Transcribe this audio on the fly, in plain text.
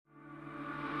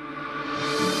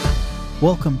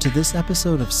Welcome to this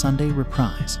episode of Sunday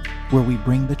Reprise, where we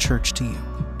bring the church to you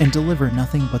and deliver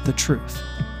nothing but the truth.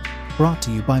 Brought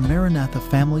to you by Maranatha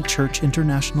Family Church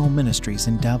International Ministries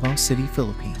in Davao City,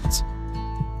 Philippines.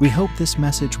 We hope this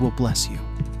message will bless you.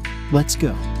 Let's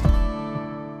go.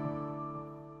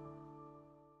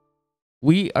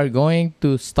 We are going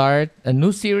to start a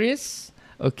new series.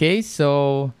 Okay,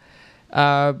 so,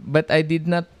 but I did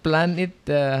not plan it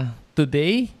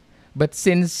today. But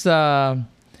since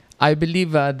I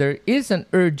believe there is an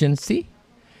urgency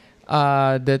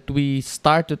that we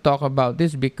start to talk about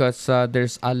this because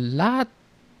there's a lot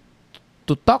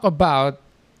to talk about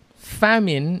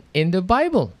famine in the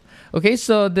Bible. Okay,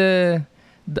 so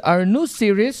our new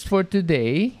series for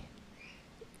today,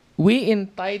 we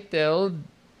entitled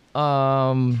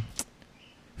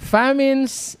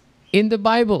Famines in the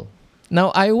Bible.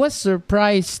 Now, I was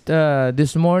surprised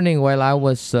this morning while I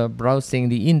was browsing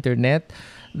the internet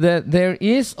that there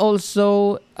is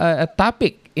also a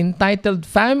topic entitled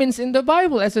famines in the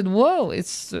Bible. I said, whoa,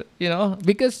 it's,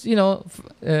 because,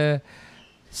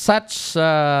 such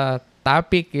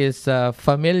topic is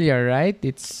familiar, right?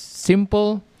 It's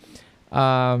simple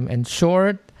and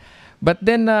short. But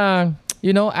then,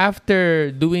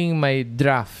 after doing my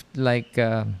draft, like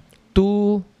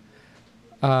two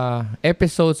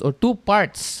episodes or two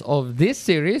parts of this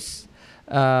series,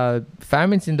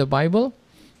 Famines in the Bible,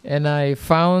 and I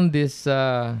found this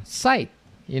site.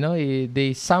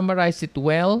 They summarized it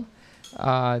well.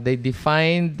 They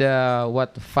defined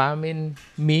what famine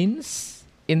means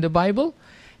in the Bible.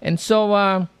 And so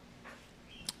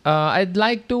I'd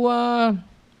like to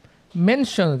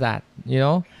mention that,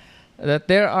 that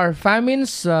there are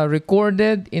famines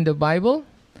recorded in the Bible.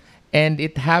 And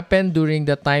it happened during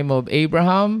the time of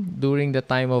Abraham, during the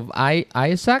time of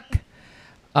Isaac,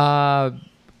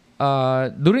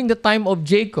 during the time of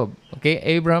Jacob. Okay,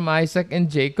 Abraham, Isaac,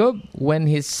 and Jacob, when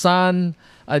his son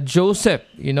Joseph,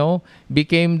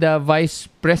 became the vice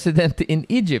president in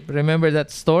Egypt. Remember that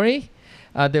story?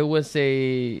 There was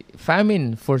a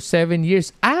famine for 7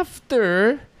 years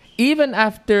even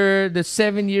after the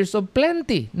 7 years of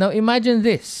plenty. Now imagine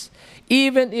this.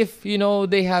 Even if,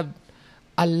 they have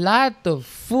a lot of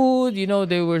food,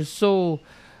 they were so,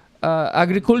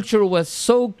 agriculture was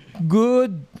so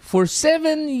good for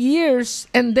 7 years.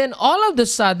 And then all of a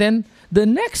sudden, the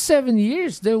next 7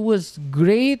 years, there was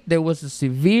a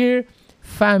severe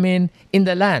famine in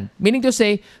the land. Meaning to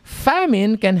say,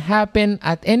 famine can happen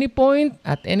at any point,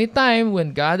 at any time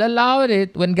when God allows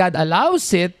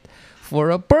it for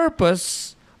a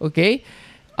purpose, okay,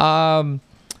 for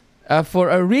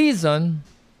a reason,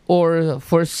 or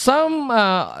for some,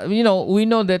 we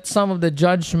know that some of the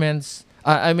judgments,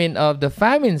 of the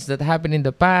famines that happened in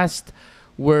the past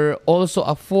were also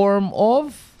a form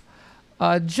of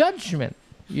judgment.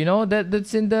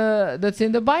 That's in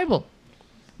the Bible.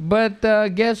 But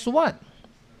guess what?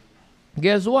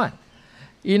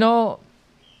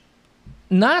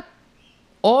 Not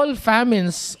all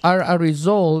famines are a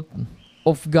result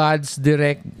of God's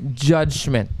direct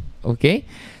judgment. Okay?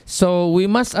 So we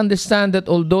must understand that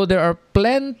although there are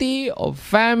plenty of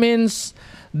famines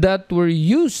that were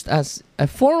used as a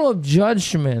form of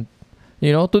judgment,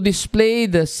 to display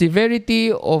the severity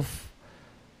of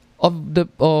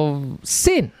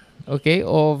sin, okay,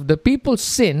 of the people's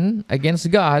sin against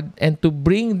God, and to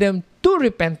bring them to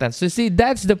repentance. You see,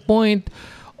 that's the point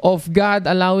of God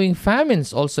allowing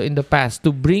famines also in the past,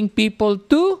 to bring people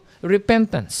to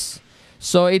repentance.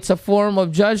 So it's a form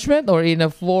of judgment or in a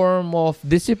form of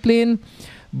discipline,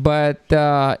 but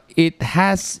it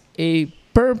has a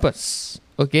purpose,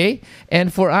 okay?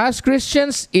 And for us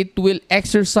Christians, it will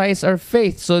exercise our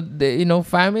faith. So,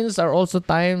 famines are also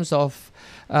times of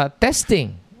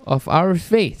testing of our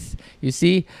faith. You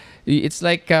see, it's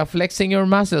like flexing your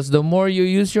muscles. The more you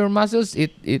use your muscles,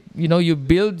 you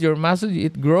build your muscles,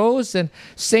 it grows. And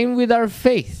same with our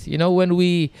faith. When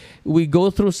we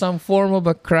go through some form of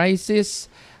a crisis,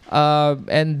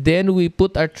 and then we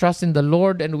put our trust in the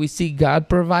Lord, and we see God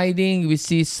providing, we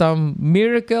see some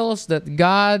miracles that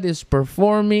God is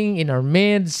performing in our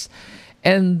midst,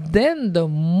 and then the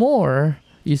more,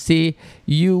 you see,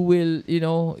 you will,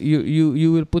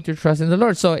 you will put your trust in the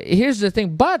Lord. So here's the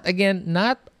thing. But again,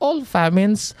 not all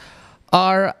famines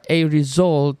are a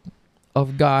result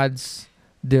of God's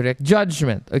direct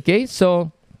judgment. Okay,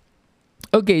 so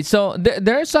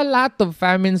there's a lot of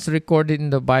famines recorded in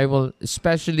the Bible,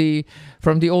 especially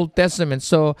from the Old Testament.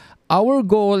 So our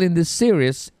goal in this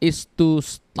series is to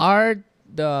start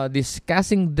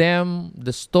discussing them,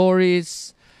 the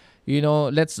stories.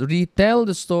 Let's retell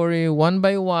the story one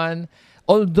by one.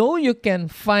 Although you can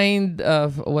find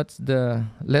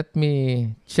let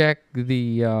me check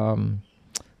the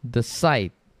the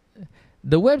site.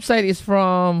 The website is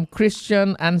from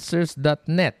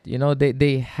christiananswers.net. You know,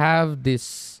 they have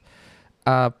this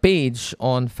page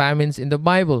on famines in the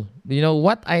Bible. You know,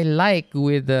 what I like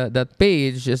with that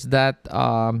page is that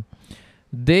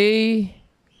they,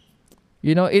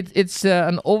 you know, it's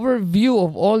an overview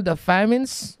of all the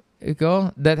famines, you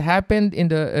know, that happened in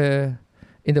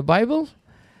the Bible.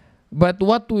 But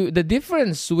the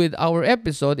difference with our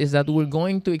episode is that we're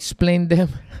going to explain them,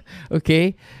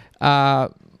 okay?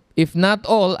 If not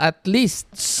all, at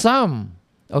least some,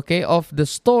 okay, of the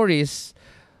stories.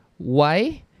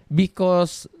 Why?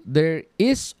 Because there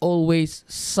is always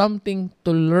something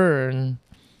to learn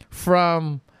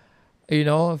from, you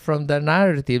know, from the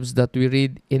narratives that we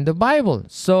read in the Bible.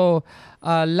 So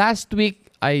last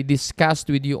week I discussed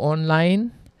with you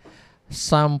online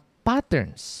some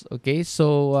patterns. Okay,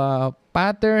 so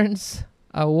patterns.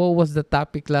 What was the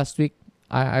topic last week?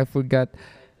 I forgot.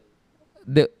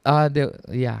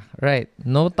 Yeah, right.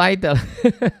 No title.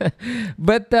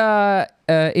 But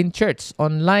in church,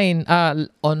 online,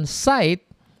 on site,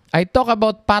 I talk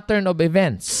about pattern of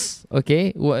events. Okay,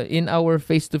 in our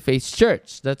face-to-face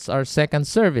church. That's our second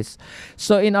service.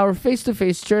 So in our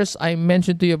face-to-face church, I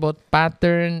mentioned to you about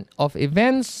pattern of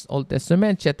events, Old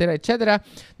Testament, etc., etc.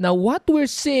 Now, what we're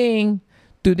seeing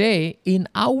today in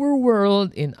our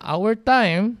world, in our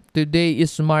time, today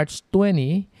is March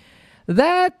 20,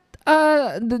 that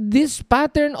this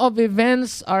pattern of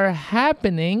events are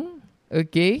happening,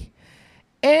 okay?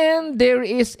 And there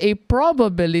is a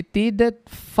probability that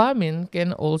famine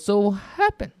can also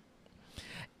happen.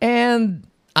 And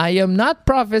I am not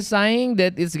prophesying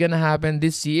that it's going to happen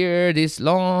this year, this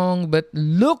long, but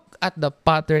look at the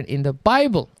pattern in the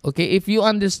Bible. Okay, if you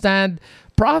understand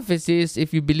prophecies,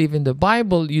 if you believe in the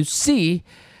Bible, you see,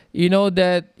 you know,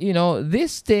 that, you know,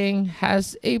 this thing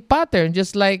has a pattern,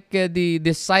 just like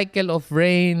the cycle of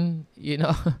rain, you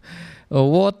know,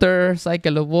 water,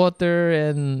 cycle of water,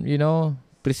 and, you know,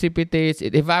 precipitates,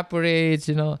 it evaporates,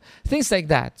 you know, things like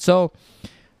that. So,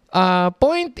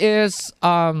 point is,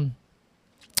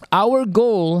 our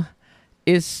goal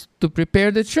is to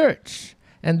prepare the church.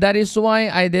 And that is why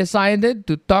I decided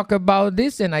to talk about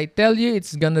this. And I tell you,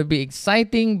 it's going to be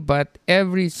exciting. But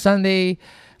every Sunday,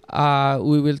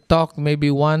 we will talk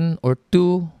maybe one or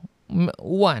two,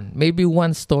 maybe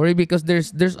one story. Because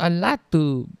there's a lot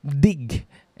to dig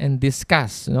and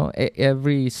discuss, you know,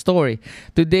 every story.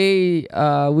 Today,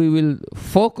 we will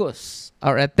focus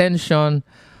our attention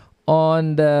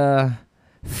on the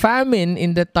famine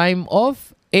in the time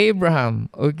of Abraham,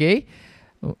 okay?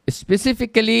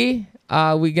 Specifically,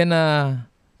 we're gonna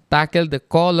tackle the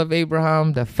call of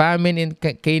Abraham, the famine in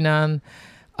Canaan,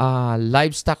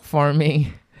 livestock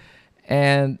farming,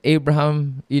 and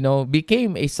Abraham, you know,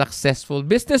 became a successful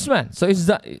businessman. So is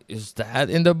that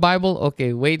in the Bible?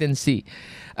 Okay, wait and see.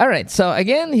 All right, so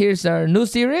again, here's our new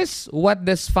series. What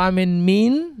does famine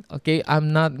mean? Okay,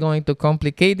 I'm not going to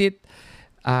complicate it.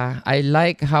 I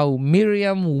like how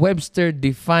Merriam-Webster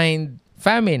defined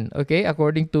famine. Okay,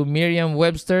 according to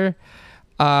Merriam-Webster,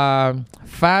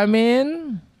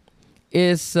 famine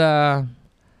is an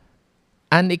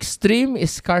extreme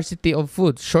scarcity of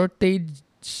food, shortage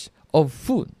of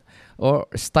food, or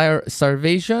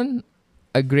starvation,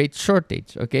 a great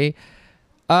shortage. Okay,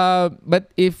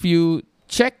 but if you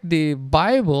check the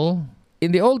Bible,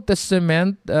 in the Old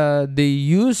Testament, they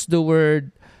use the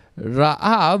word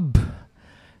Raab,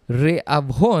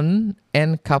 Reabhon,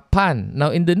 and Kapan.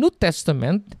 Now, in the New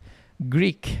Testament,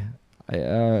 Greek,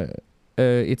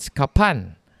 it's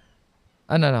Kapan.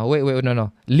 No.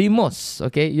 Limos.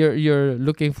 Okay, you're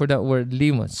looking for that word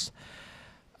limos.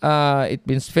 It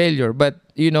means failure, but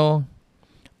you know,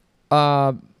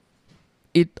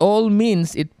 it all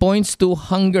means, it points to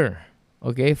hunger.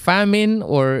 Okay, famine,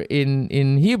 or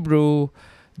in Hebrew,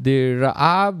 the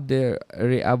Raab, the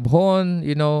Reabhon,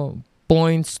 you know,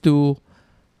 points to,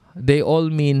 they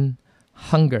all mean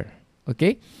hunger.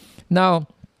 Okay, now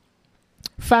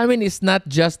famine is not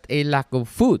just a lack of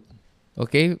food.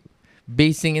 Okay,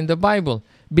 basing in the Bible,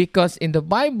 because in the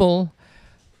Bible,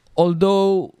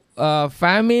 although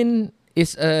famine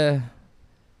is there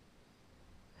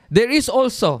is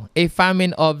also a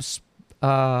famine of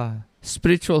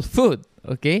spiritual food.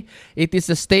 Okay, it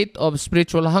is a state of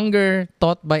spiritual hunger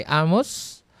taught by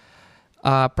Amos,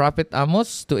 Prophet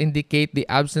Amos, to indicate the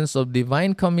absence of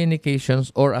divine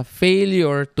communications or a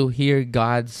failure to hear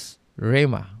God's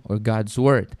rhema, or God's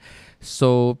word.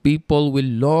 So people will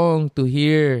long to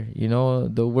hear, you know,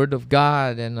 the word of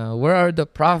God, and where are the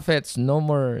prophets? No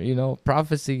more, you know,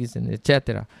 prophecies and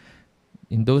etc.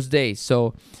 in those days.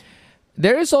 So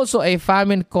there is also a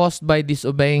famine caused by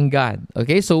disobeying God.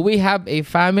 Okay, so we have a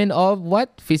famine of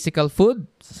what? Physical food,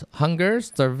 hunger,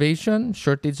 starvation,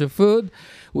 shortage of food.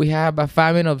 We have a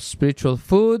famine of spiritual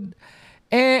food,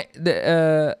 and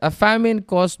a famine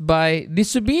caused by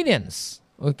disobedience.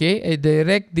 Okay, a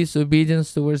direct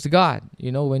disobedience towards God.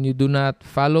 You know, when you do not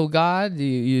follow God,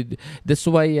 that's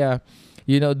why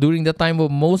during the time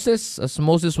of Moses, as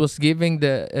Moses was giving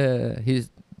his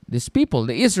people,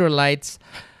 the Israelites,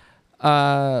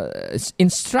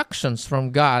 instructions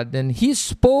from God, and he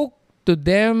spoke to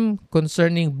them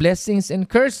concerning blessings and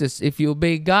curses. If you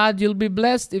obey God, you'll be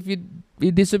blessed. If you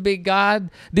disobey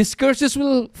God, these curses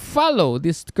will follow.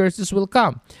 These curses will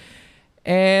come.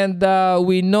 And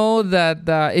we know that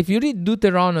if you read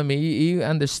Deuteronomy, you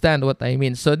understand what I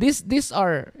mean. So these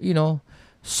are,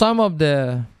 some of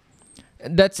the,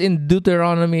 that's in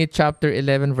Deuteronomy chapter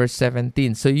 11 verse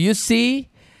 17. So you see,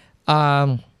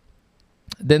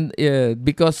 then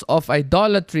because of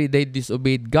idolatry, they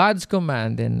disobeyed God's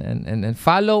command and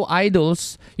follow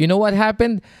idols. You know what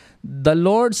happened? The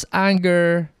Lord's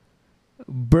anger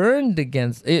burned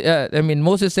against,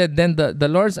 Moses said, then the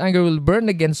Lord's anger will burn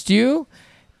against you,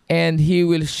 and he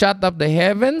will shut up the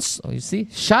heavens. Oh, you see,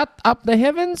 shut up the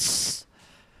heavens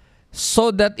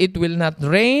so that it will not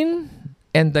rain,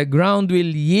 and the ground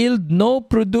will yield no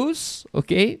produce.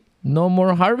 Okay, no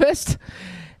more harvest,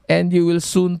 and you will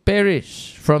soon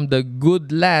perish from the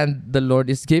good land the Lord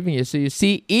is giving you. So you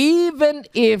see, even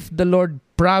if the Lord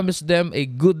promised them a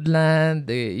good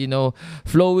land,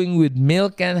 flowing with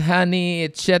milk and honey,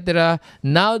 etc.,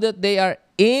 now that they are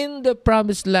in the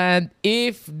promised land,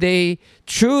 if they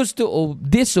choose to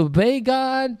disobey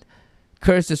God,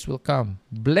 curses will come,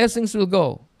 blessings will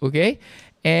go. Okay,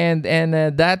 and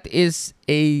that is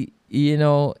a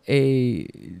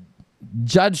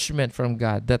judgment from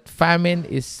God. That famine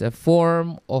is a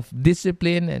form of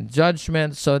discipline and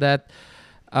judgment, so that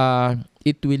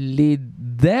it will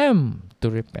lead them to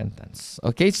repentance.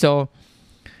 Okay, so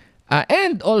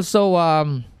and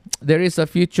also there is a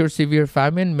future severe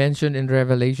famine mentioned in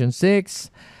Revelation 6,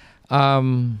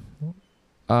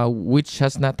 which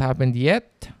has not happened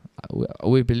yet,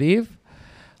 we believe.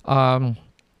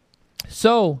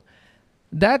 So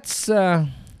that's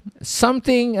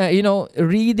something,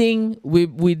 reading.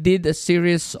 We did a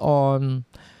series on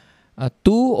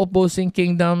two opposing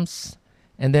kingdoms,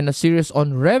 and then a series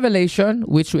on Revelation,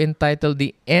 which we entitled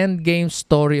The End Game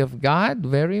Story of God.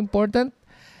 Very important.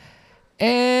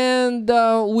 And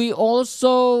we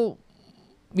also,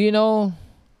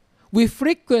 we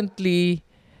frequently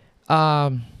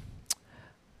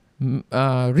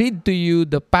read to you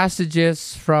the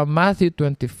passages from Matthew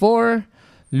 24,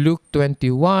 Luke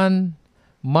 21,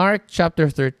 Mark chapter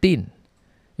 13.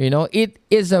 It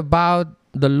is about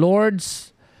the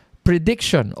Lord's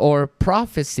prediction or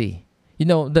prophecy.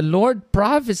 The Lord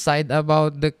prophesied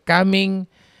about the coming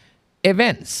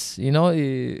events.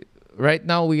 Right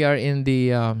now we are in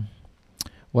the,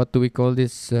 what do we call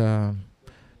this?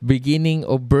 Beginning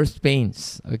of birth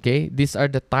pains. Okay? These are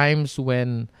the times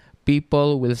when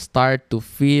people will start to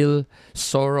feel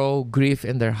sorrow, grief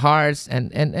in their hearts.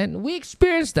 And we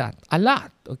experience that a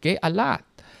lot. Okay? A lot.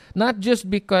 Not just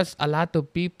because a lot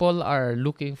of people are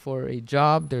looking for a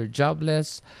job, they're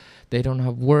jobless, they don't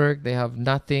have work, they have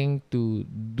nothing to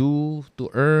do, to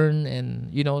earn,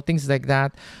 and, things like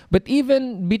that. But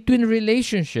even between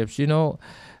relationships,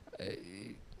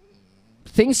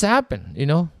 things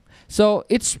happen, So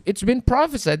it's been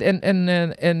prophesied. And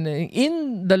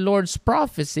in the Lord's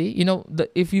prophecy,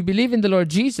 if you believe in the Lord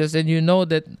Jesus, and you know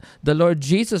that the Lord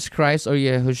Jesus Christ, or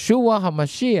Yahushua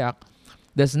HaMashiach,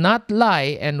 does not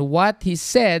lie, and what he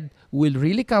said will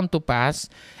really come to pass,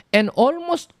 and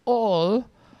almost all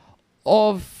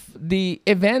of the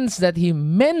events that he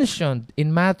mentioned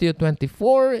in Matthew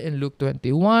 24 and Luke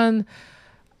 21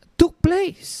 took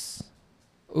place.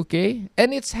 Okay?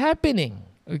 And it's happening,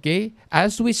 okay,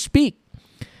 as we speak.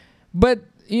 But,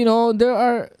 there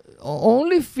are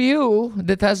only few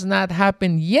that has not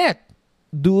happened yet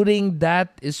during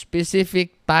that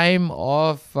specific time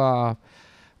of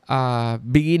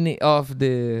beginning of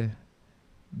the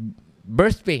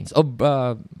birth pains,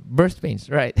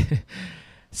 right?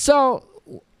 So,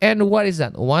 and what is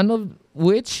that? One of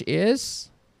which is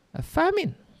a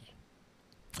famine.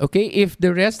 Okay, if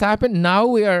the rest happen, now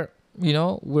we are,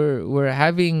 we're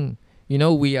having,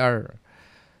 we are,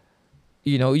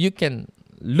 you can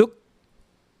look,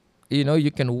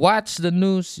 you can watch the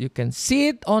news, you can see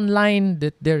it online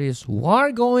that there is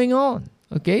war going on.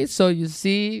 Okay, so you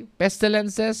see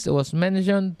pestilences, it was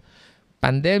mentioned,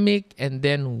 pandemic, and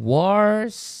then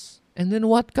wars, and then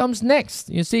what comes next?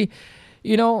 You see,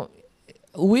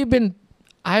 we've been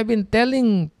I've been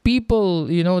telling people,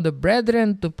 the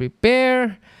brethren, to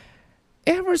prepare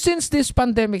ever since this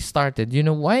pandemic started. You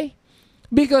know why?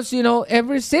 Because,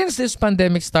 ever since this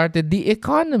pandemic started, the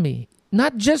economy,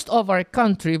 not just of our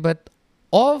country, but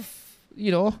of,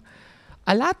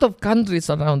 a lot of countries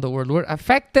around the world were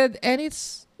affected, and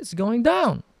it's going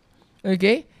down.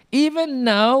 Okay? Even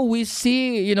now, we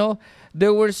see,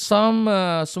 there were some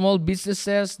small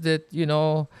businesses that,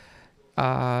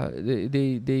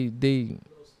 they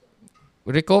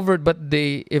recovered, but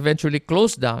they eventually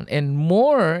closed down, and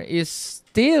more is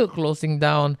still closing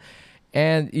down.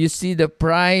 And you see the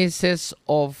prices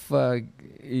of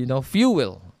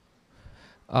fuel,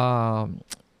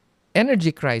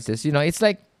 energy crisis. It's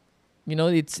like,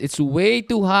 it's way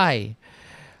too high,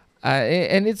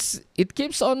 and it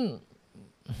keeps on.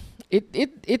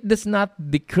 It does not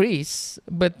decrease,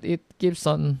 but it keeps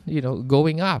on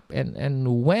going up. And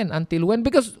until when?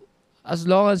 Because as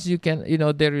long as you can,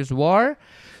 there is war.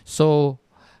 So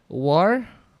war,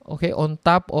 okay, on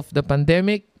top of the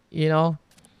pandemic,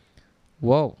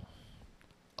 whoa,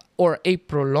 or a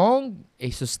prolonged,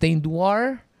 a sustained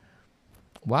war.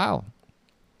 Wow.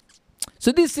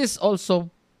 So this is also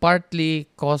partly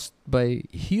caused by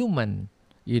human,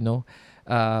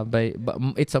 but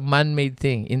it's a man-made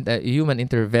thing, in the human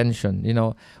intervention.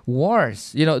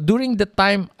 Wars. During the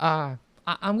time, I'm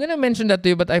gonna mention that to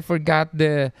you, but I forgot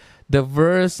the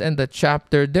verse and the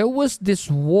chapter. There was this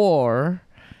war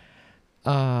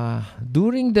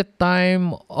during the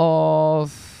time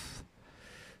of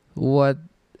what?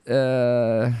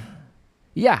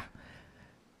 Yeah.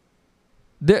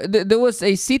 There was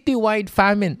a citywide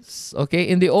famines, okay,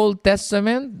 in the Old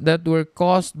Testament, that were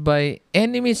caused by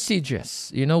enemy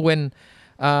sieges. When,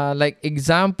 like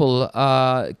example,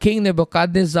 King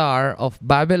Nebuchadnezzar of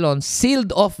Babylon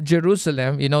sealed off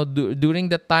Jerusalem, during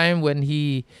the time when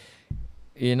he,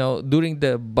 during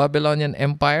the Babylonian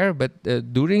Empire. But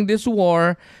during this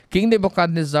war, King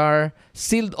Nebuchadnezzar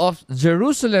sealed off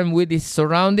Jerusalem with his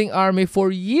surrounding army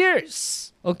for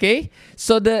years. Okay?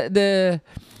 So the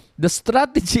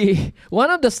strategy,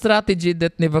 one of the strategy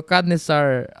that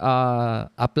Nebuchadnezzar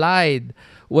applied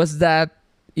was that,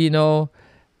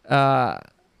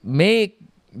 make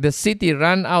the city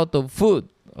run out of food.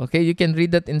 Okay, you can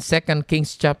read that in 2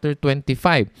 Kings chapter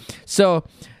 25. So,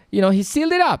 he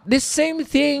sealed it up. This same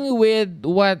thing with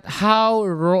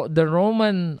how the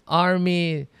Roman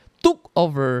army took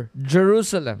over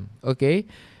Jerusalem. Okay,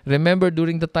 remember,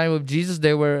 during the time of Jesus,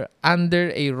 they were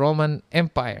under a Roman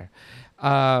Empire.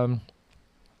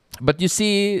 But you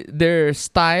see their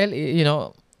style,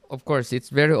 of course, it's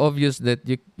very obvious that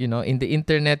in the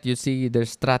internet, you see their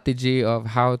strategy of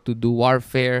how to do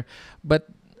warfare. But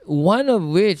one of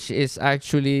which is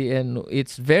actually, and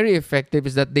it's very effective,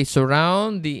 is that they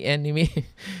surround the enemy,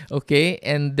 okay,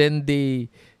 and then they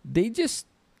just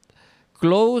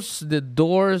close the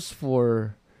doors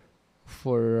for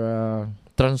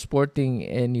transporting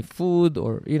any food,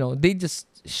 or they just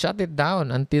shut it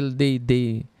down until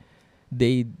they're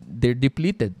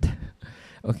depleted,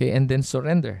 okay, and then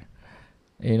surrender,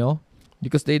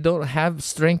 because they don't have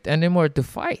strength anymore to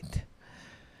fight.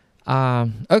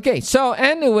 Okay, so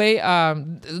anyway,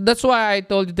 that's why I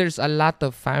told you there's a lot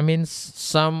of famines.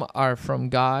 Some are from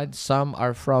God, some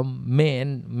are from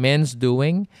men's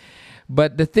doing.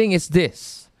 But the thing is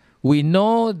this: we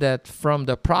know that from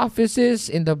the prophecies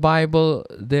in the Bible,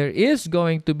 there is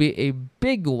going to be a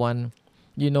big one,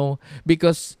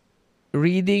 because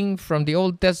reading from the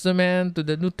Old Testament to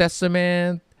the New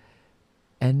Testament,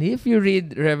 and if you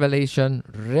read Revelation,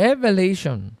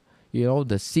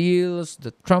 the seals,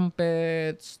 the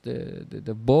trumpets,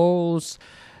 the bowls,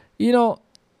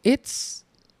 it's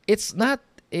not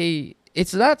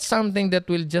something that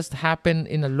will just happen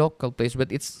in a local place,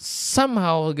 but it's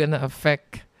somehow gonna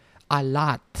affect a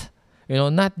lot.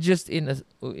 Not just in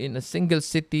a single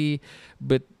city,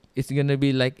 but it's gonna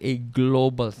be like a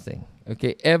global thing.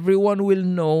 Okay, everyone will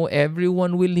know,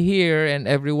 everyone will hear, and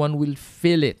everyone will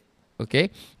feel it.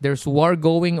 Okay, there's war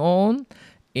going on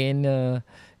in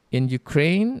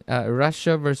Ukraine,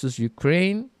 Russia versus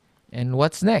Ukraine, and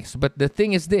what's next? But the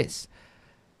thing is this: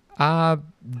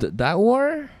 that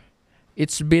war,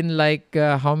 it's been like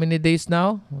how many days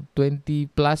now? 20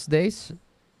 plus days.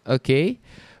 Okay,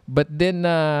 but then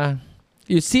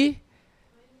you see,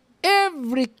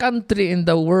 every country in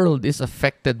the world is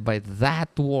affected by that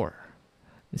war.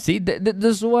 See,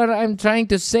 that's what I'm trying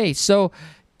to say. So,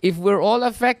 if we're all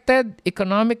affected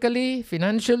economically,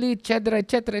 financially, etc.,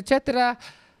 etc., etc.,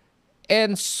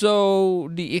 and so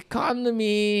the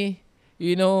economy,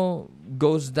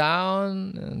 goes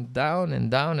down and down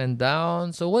and down and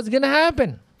down. So what's gonna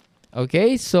happen?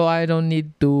 Okay, so I don't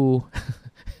need to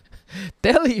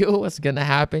tell you what's gonna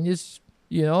happen. Just,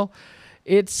 you know,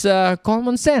 it's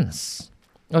common sense.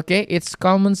 Okay, it's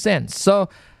common sense. So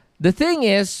the thing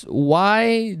is,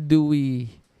 why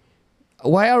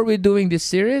are we doing this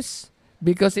series?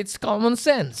 Because it's common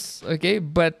sense. Okay,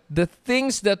 but the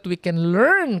things that we can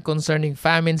learn concerning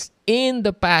famines in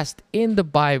the past in the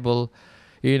Bible,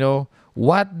 you know,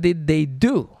 what did they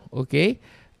do? Okay,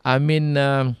 I mean,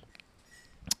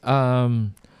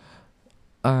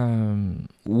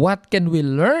 what can we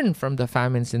learn from the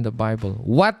famines in the Bible?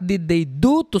 What did they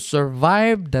do to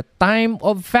survive the time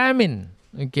of famine?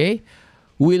 Okay,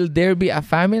 will there be a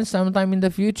famine sometime in the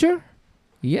future?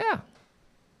 Yeah.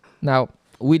 Now,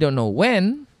 we don't know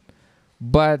when,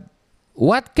 but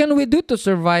what can we do to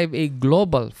survive a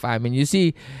global famine? You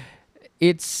see,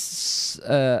 it's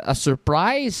a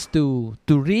surprise to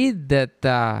read that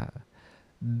the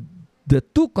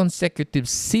two consecutive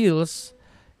seals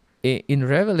in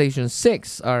Revelation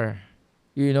 6 are,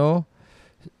 you know,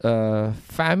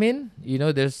 famine. You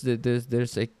know,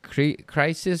 there's a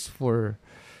crisis for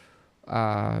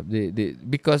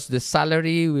because the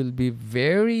salary will be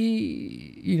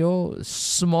very, you know,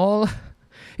 small.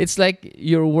 It's like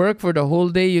your work for the whole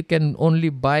day, you can only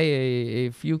buy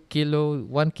a few kilo,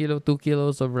 1 kilo, 2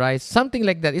 kilos of rice, something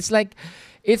like that. It's like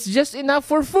it's just enough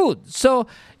for food. So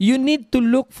you need to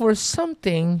look for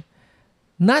something,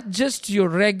 not just your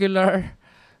regular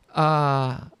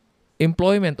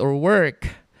employment or work,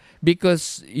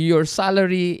 because your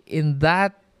salary in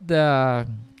that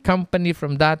company,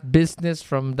 from that business,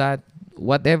 from that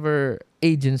whatever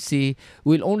agency,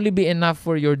 will only be enough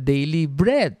for your daily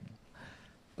bread.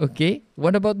 Okay,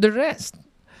 what about the rest?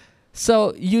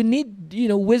 So you need, you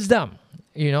know, wisdom.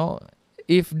 You know,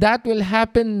 if that will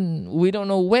happen, we don't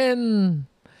know when,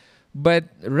 but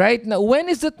right now, when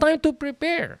is the time to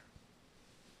prepare?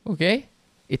 Okay,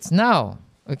 it's now.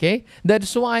 Okay,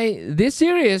 that's why this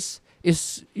series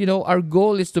is, you know, our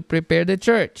goal is to prepare the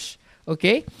church.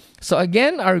 Okay, so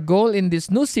again, our goal in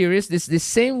this new series is the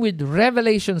same with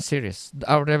Revelation series,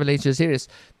 our Revelation series,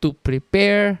 to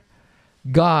prepare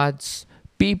God's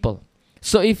people.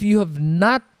 So if you have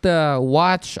not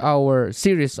watched our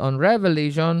series on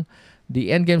Revelation, the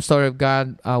endgame story of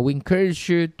God, we encourage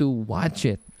you to watch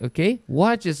it. Okay,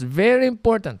 watch is very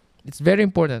important. It's very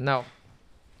important. Now,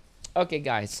 okay,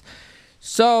 guys,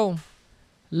 so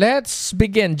let's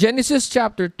begin. Genesis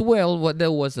chapter 12. What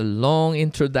That was a long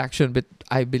introduction, but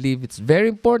I believe it's very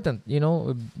important. You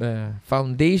know,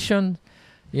 foundation.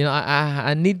 You know,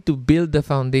 I need to build the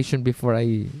foundation before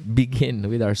I begin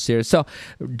with our series. So,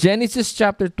 Genesis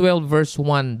chapter 12, verse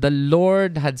 1. The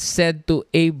Lord had said to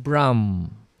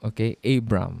Abram, okay,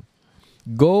 Abram,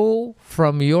 go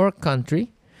from your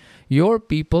country, your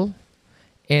people,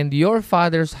 and your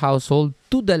father's household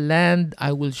to the land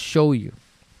I will show you.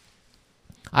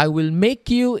 I will make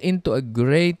you into a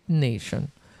great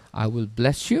nation. I will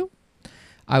bless you.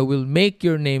 I will make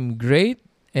your name great,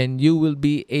 and you will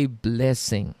be a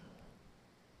blessing.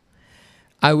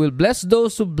 I will bless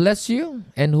those who bless you,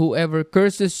 and whoever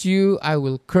curses you, I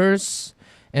will curse,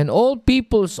 and all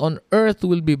peoples on earth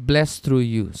will be blessed through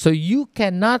you. So you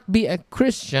cannot be a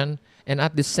Christian and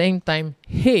at the same time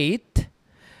hate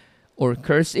or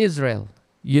curse Israel.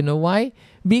 You know why?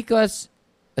 Because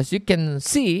as you can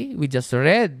see, we just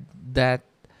read that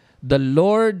the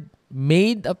Lord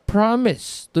made a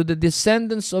promise to the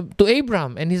descendants to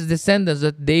Abraham and his descendants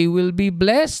that they will be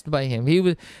blessed by him.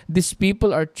 These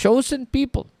people are chosen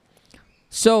people.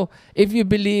 So if you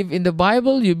believe in the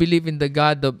Bible, you believe in the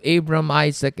God of Abraham,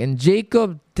 Isaac, and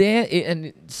Jacob,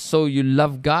 and so you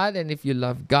love God, and if you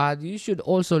love God, you should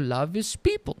also love his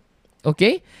people.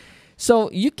 Okay? So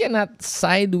you cannot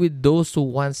side with those who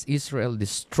wants Israel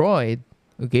destroyed,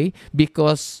 okay,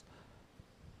 because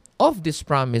of this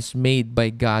promise made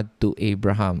by God to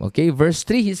Abraham. Okay, verse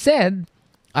 3, he said,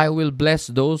 I will bless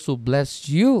those who bless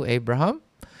you, Abraham,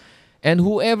 and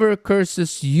whoever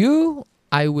curses you,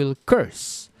 I will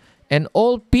curse. And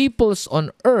all peoples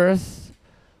on earth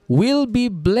will be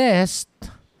blessed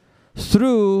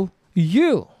through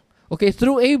you. Okay,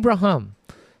 through Abraham.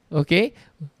 Okay,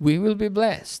 we will be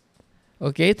blessed.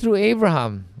 Okay, through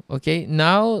Abraham. Okay,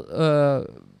 now,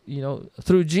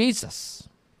 through Jesus.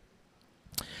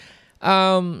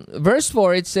 Verse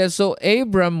 4, it says, so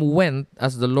Abram went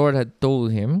as the Lord had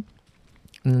told him,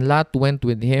 and Lot went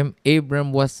with him.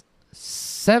 Abram was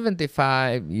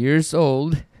 75 years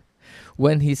old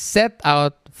when he set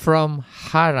out from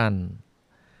Haran.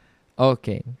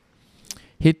 Okay.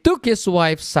 He took his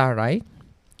wife Sarai,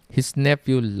 his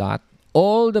nephew Lot,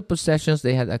 all the possessions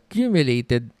they had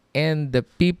accumulated, and the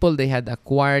people they had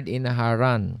acquired in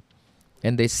Haran.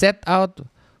 And they set out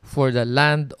for the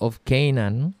land of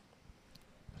Canaan.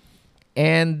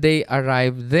 and they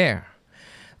arrived there.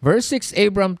 Verse 6,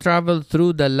 Abram traveled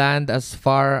through the land as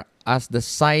far as the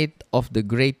site of the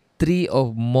great tree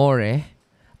of Moreh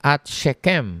at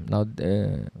Shechem. Now,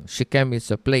 Shechem is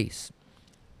a place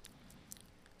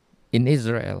in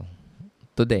Israel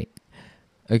today.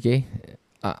 Okay?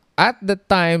 At the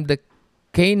time, the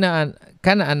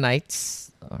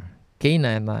Canaanites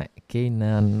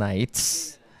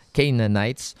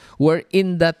were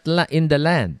in the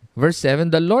land. Verse 7,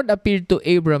 the Lord appeared to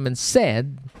Abram and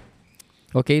said,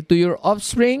 okay, to your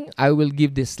offspring I will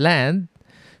give this land.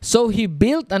 So he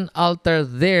built an altar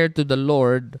there to the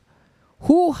Lord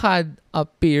who had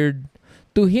appeared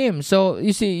to him. So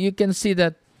you can see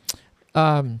that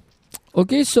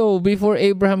okay, so before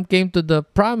Abraham came to the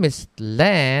promised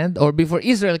land, or before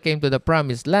Israel came to the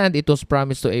promised land, it was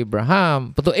promised to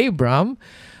Abram.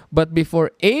 But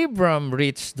before Abram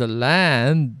reached the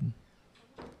land,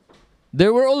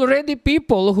 there were already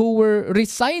people who were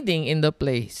residing in the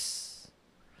place.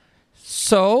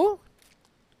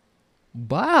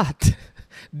 But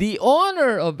the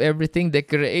owner of everything, the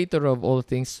creator of all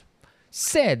things,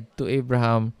 said to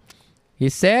Abraham, he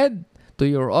said, to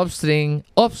your offspring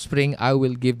I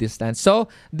will give this land. So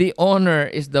the owner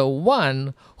is the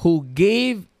one who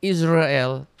gave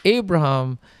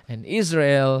Abraham and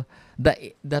Israel,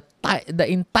 the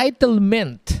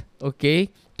entitlement, okay,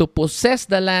 to possess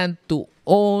the land, to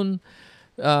own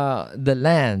the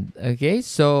land. Okay,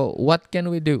 so what can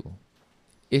we do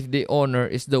if the owner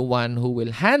is the one who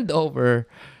will hand over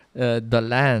the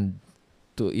land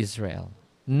to Israel,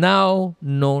 now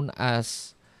known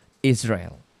as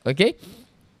Israel? Okay,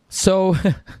 so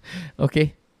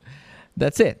okay,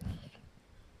 that's it.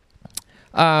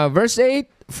 Verse 8,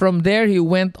 from there he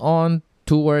went on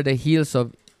toward the hills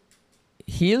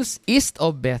east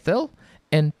of Bethel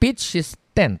and pitched his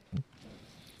tent,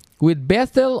 with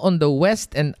Bethel on the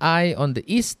west and Ai on the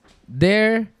east.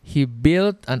 There he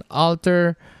built an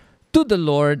altar to the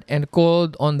Lord and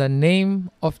called on the name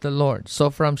of the Lord.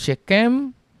 So from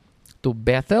Shechem to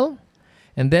Bethel.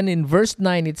 And then in verse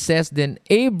 9 it says, then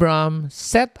Abram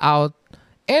set out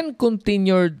and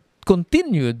continued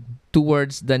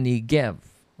towards the Negev.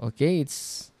 Okay,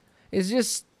 it's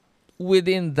just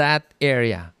within that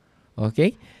area.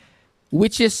 Okay,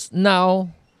 which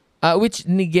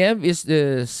Negev is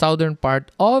the southern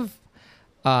part of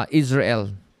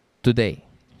Israel today.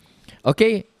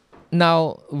 Okay,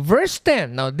 now verse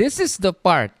 10. Now this is the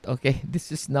part. Okay,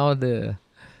 this is now the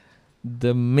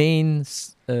main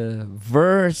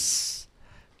verse,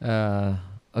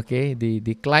 okay,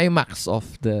 the climax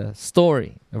of the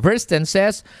story. Verse 10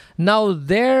 says, now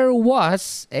there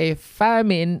was a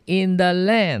famine in the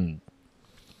land,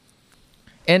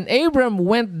 and Abram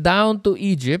went down to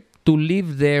Egypt to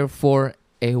live there for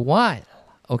a while.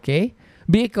 Okay,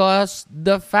 because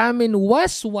the famine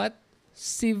was what?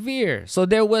 Severe. So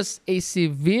there was a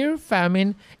severe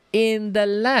famine in the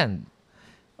land.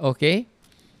 Okay,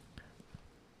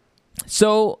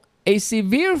 so a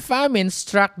severe famine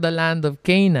struck the land of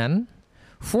Canaan,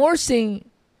 forced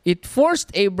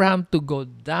Abraham to go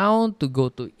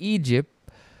to Egypt,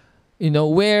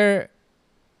 where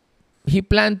he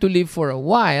planned to live for a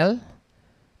while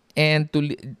and to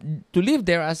live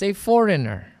there as a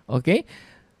foreigner. Okay,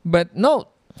 but note,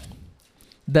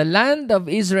 the land of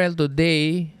Israel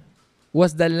today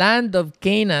was the land of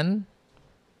Canaan,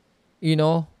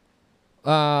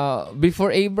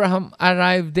 before Abraham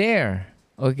arrived there.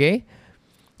 Okay,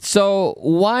 so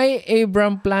why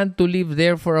Abraham planned to live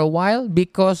there for a while?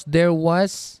 Because there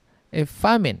was a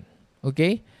famine.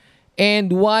 Okay,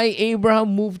 and why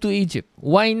Abraham moved to Egypt?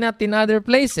 Why not in other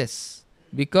places?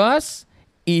 Because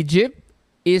Egypt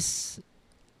is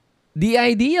the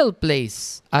ideal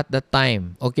place at the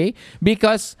time. Okay,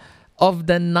 because of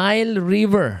the Nile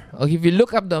River. Okay, if you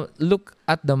look at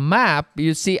the map,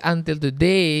 you see until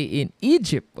today in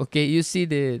Egypt, okay, you see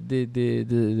the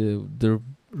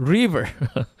river,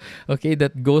 okay,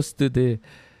 that goes to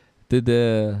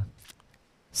the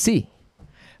sea.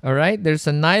 All right, there's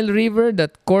a Nile River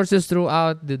that courses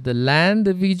throughout the land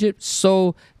of Egypt.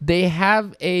 So they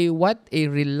have a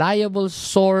reliable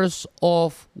source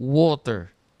of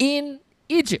water in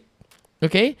Egypt.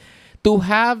 Okay, to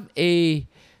have a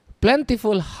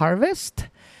plentiful harvest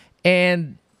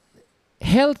and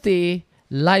healthy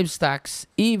livestock,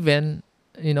 even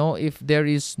if there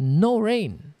is no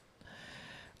rain.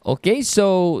 Okay,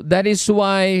 so that is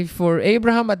why for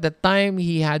Abraham at the time,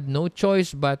 he had no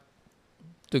choice but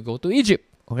to go to Egypt.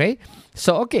 Okay,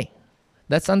 so okay,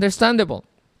 that's understandable.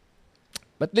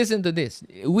 But listen to this.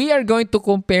 We are going to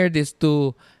compare this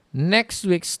to next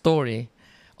week's story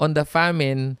on the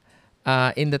famine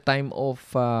in the time of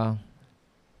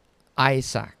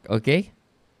Isaac. Okay?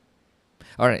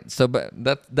 All right. So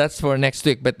but that's for next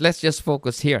week, but let's just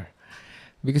focus here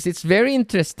because it's very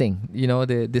interesting,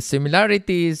 the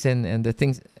similarities and the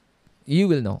things you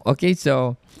will know. Okay?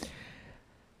 So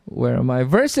where am I?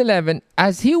 Verse 11,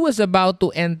 as he was about to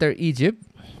enter Egypt,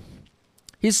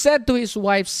 he said to his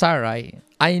wife Sarai,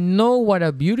 I know what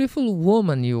a beautiful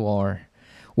woman you are.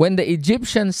 When the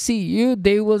Egyptians see you,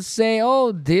 they will say,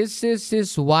 oh, this is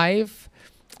his wife,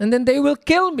 and then they will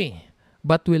kill me,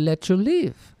 but will let you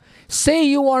live. Say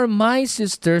you are my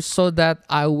sister so that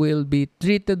I will be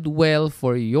treated well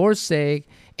for your sake,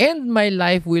 and my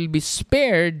life will be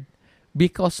spared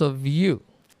because of you.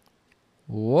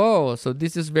 Whoa, so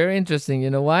this is very interesting.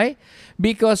 You know why?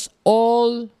 Because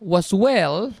all was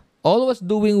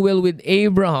doing well with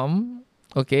Abraham,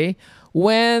 okay,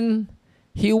 when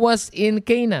he was in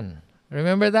Canaan.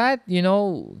 Remember that?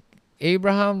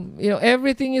 Abraham,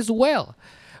 everything is well.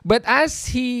 But as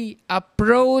he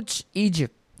approached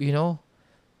Egypt,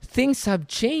 things have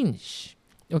changed,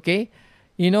 okay?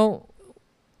 Now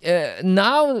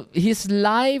his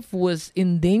life was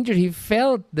in danger. He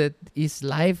felt that his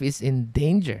life is in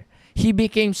danger. He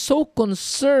became so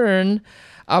concerned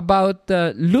about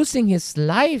losing his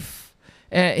life.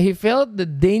 He felt the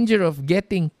danger of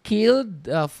getting killed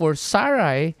for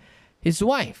Sarai, his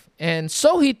wife. And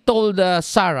so he told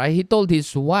Sarai, he told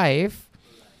his wife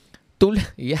to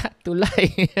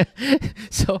lie.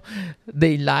 So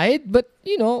they lied, but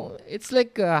it's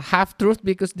like a half truth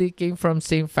because they came from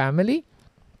same family.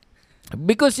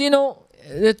 Because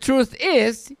the truth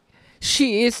is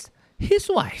she is his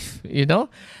wife,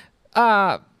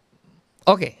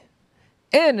 okay.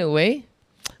 Anyway,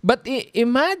 but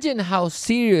imagine how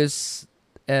serious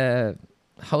and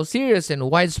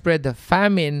widespread the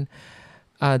famine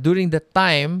during the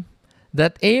time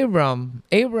that Abraham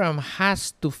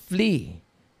has to flee,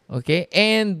 okay,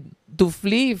 and to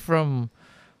flee from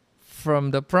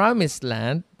the promised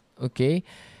land, okay,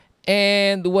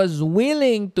 and was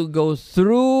willing to go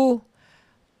through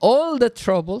all the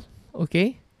trouble,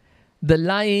 okay, the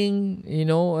lying,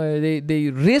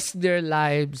 they risk their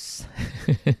lives.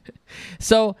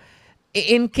 So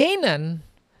in Canaan,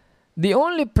 the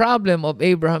only problem of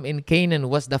Abraham in Canaan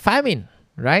was the famine,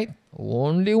 right?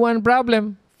 Only one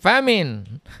problem,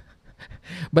 famine.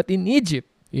 But in Egypt,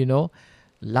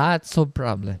 lots of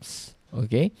problems,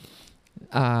 okay?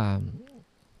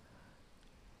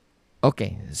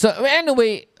 Okay, so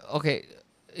anyway, okay,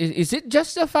 is it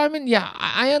just a famine? Yeah,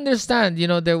 I understand,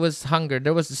 there was hunger,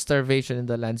 there was starvation in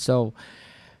the land, so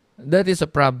that is a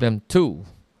problem too.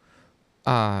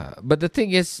 But the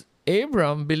thing is,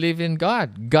 Abram believed in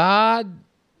God. God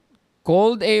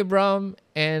called Abram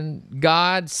and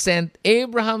God sent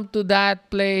Abraham to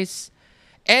that place.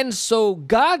 And so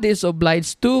God is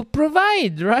obliged to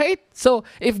provide, right? So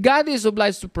if God is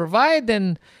obliged to provide,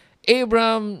 then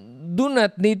Abram do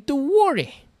not need to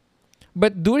worry.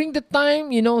 But during the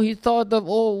time, he thought of,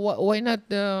 why not?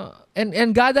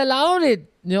 And God allowed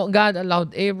it. God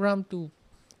allowed Abram to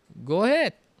go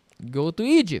ahead, go to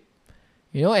Egypt.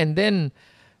 And then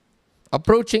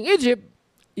approaching Egypt,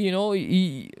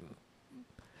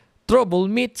 trouble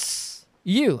meets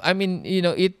you. I mean,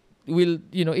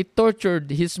 it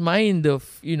tortured his mind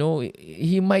of,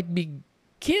 he might be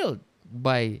killed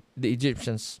by the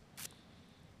Egyptians,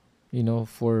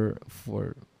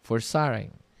 for Sarai.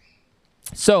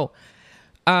 So,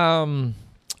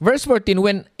 verse 14,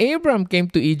 when Abram came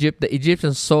to Egypt, the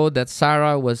Egyptians saw that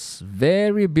Sarah was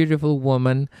very beautiful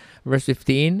woman. Verse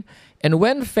 15, and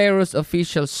when Pharaoh's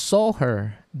officials saw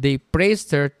her, they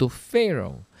praised her to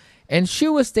Pharaoh, and she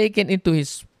was taken into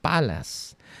his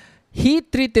palace. He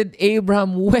treated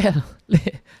Abraham well.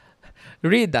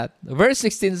 Read that. Verse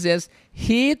 16 says,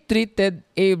 he treated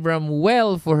Abram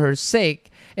well for her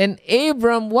sake, and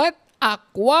Abram what?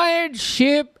 Acquired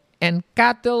sheep and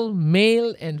cattle,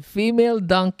 male and female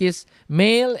donkeys,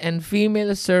 male and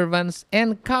female servants,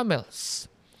 and camels.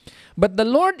 But the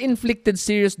Lord inflicted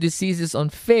serious diseases on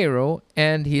Pharaoh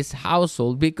and his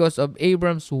household because of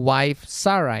Abram's wife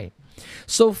Sarai.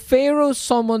 So Pharaoh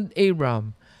summoned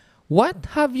Abram. What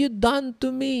have you done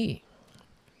to me?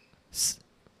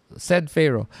 Said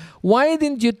Pharaoh. Why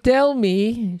didn't you tell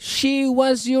me she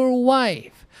was your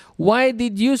wife? Why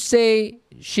did you say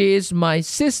she is my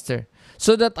sister,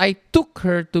 so that I took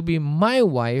her to be my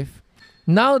wife?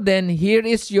 Now then, here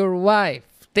is your wife.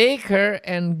 Take her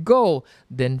and go.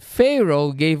 Then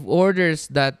Pharaoh gave orders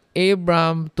that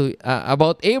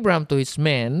about Abram to his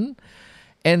men,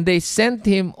 and they sent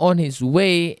him on his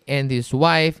way and his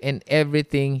wife and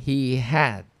everything he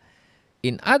had.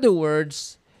 In other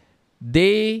words,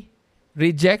 they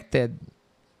rejected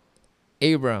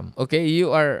Abram. Okay,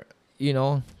 you are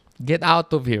get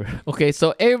out of here. Okay,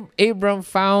 so Abram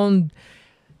found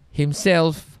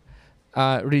himself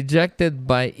rejected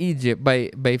by Egypt,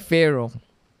 by Pharaoh.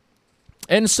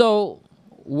 And so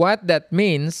what that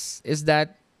means is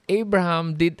that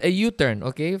Abraham did a U-turn,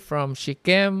 okay, from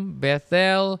Shechem,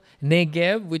 Bethel,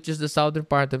 Negev, which is the southern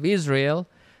part of Israel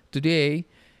today,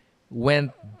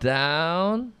 went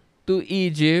down to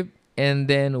Egypt and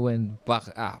then went back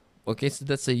up. Okay, so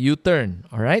that's a U-turn,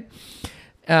 all right?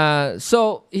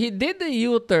 So he did the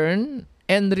U-turn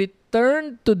and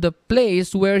returned to the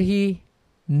place where he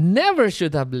never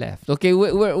should have left. Okay,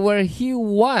 where he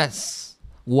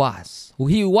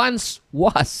he once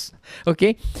was.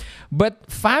 Okay, but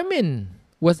famine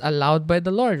was allowed by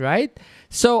the Lord, right?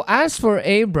 So as for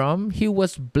Abram, he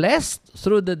was blessed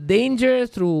through the danger,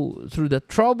 through the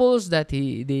troubles that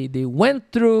they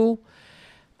went through.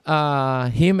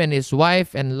 Him and his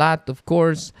wife and Lot, of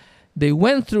course, they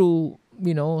went through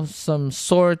some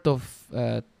sort of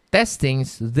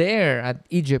testings there at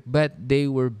Egypt, but they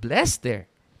were blessed there.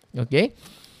 Okay,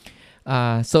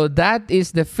 so that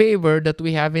is the favor that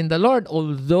we have in the Lord.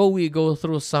 Although we go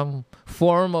through some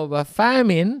form of a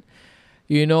famine,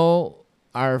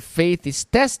 our faith is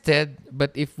tested.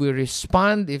 But if we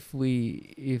respond, if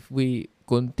we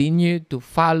continue to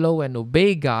follow and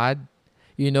obey God,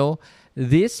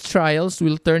 these trials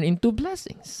will turn into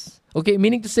blessings. Okay,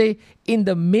 meaning to say, in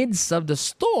the midst of the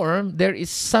storm, there is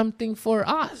something for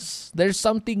us. There's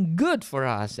something good for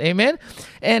us. Amen?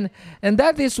 And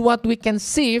that is what we can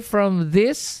see from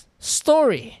this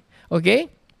story. Okay?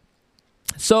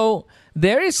 So,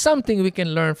 there is something we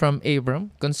can learn from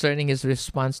Abram concerning his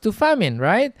response to famine,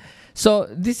 right? So,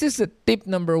 this is tip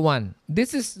number 1.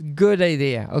 This is good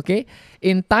idea, okay?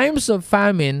 In times of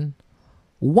famine,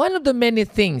 one of the many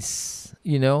things,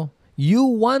 you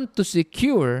want to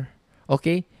secure,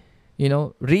 okay,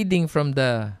 reading from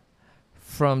the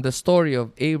story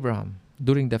of Abraham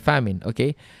during the famine,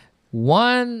 okay,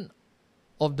 one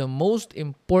of the most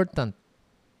important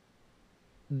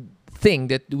thing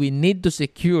that we need to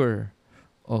secure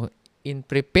in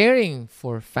preparing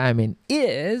for famine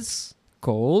is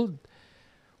called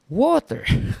water.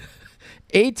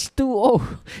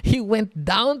 H2O. He went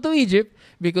down to Egypt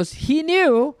because he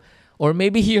knew, or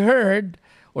maybe he heard,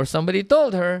 or somebody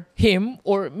told him,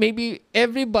 or maybe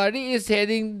everybody is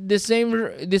heading the same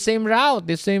route,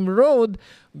 the same road,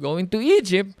 going to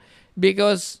Egypt,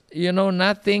 because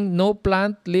no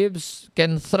plant lives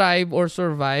can thrive or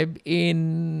survive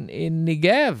in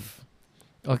Negev.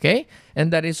 Okay,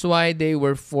 and that is why they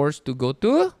were forced to go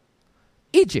to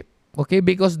Egypt. Okay,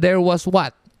 because there was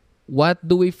what? What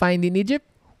do we find in Egypt?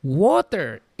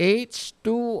 Water,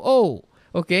 H2O.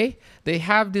 Okay, they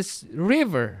have this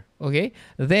river. Okay,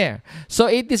 there. So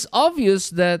it is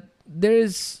obvious that there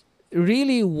is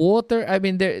really water.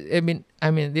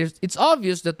 It's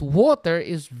obvious that water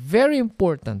is very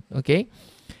important. Okay,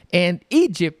 and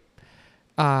Egypt,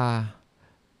 has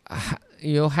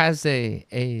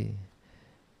a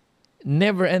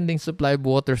never-ending supply of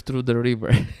water through the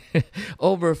river.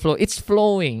 Overflow. It's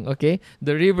flowing. Okay,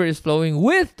 the river is flowing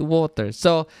with water.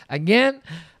 So again,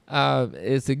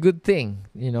 it's a good thing.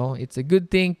 It's a good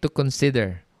thing to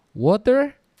consider.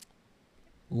 Water,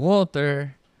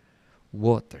 water,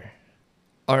 water.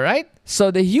 All right?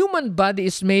 So the human body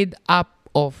is made up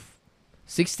of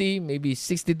 60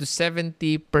 to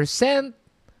 70%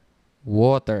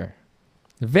 water.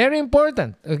 Very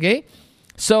important, okay?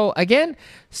 So again,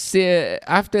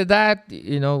 after that,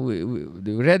 we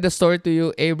read the story to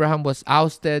you. Abraham was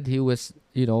ousted. He was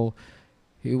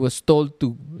told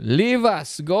to leave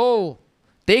us, go.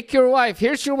 Take your wife.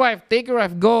 Here's your wife. Take your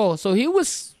wife, go. So he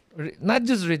was not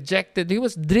just rejected, he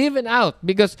was driven out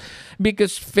because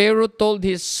Pharaoh told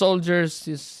his soldiers,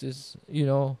 his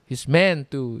men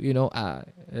to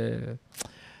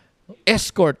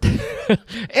escort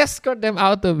them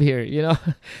out of here.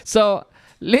 So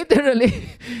literally,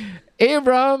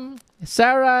 Abram,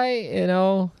 Sarai,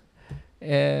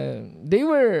 they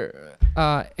were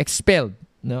expelled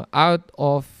out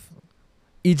of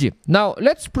Egypt. Now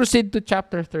let's proceed to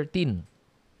chapter 13.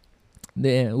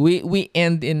 We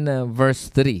end in verse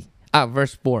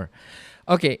 4.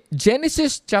 Okay,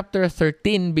 Genesis chapter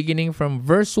 13, beginning from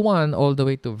verse 1 all the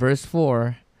way to verse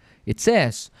 4, it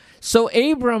says, so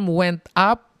Abram went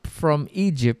up from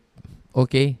Egypt,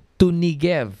 okay, to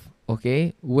Negev,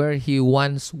 okay, where he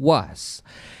once was.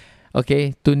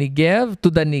 Okay, to the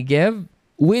Negev,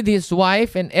 with his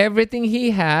wife and everything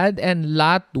he had, and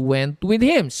Lot went with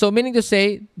him. So meaning to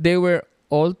say, they were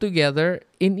all together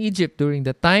in Egypt during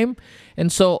the time. And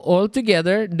so all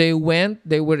together, they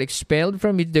were expelled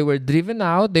from it. They were driven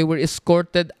out. They were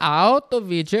escorted out of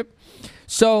Egypt.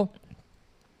 So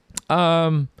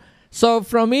So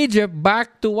from Egypt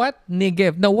back to what?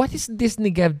 Negev. Now, what is this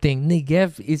Negev thing?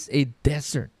 Negev is a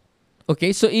desert.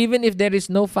 Okay, so even if there is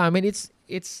no famine, it's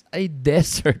a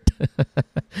desert.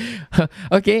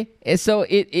 Okay, so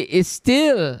it's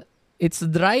still it's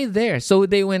dry there. So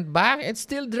they went back. It's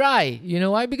still dry. You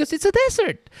know why? Because it's a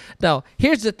desert. Now,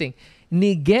 here's the thing.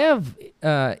 Negev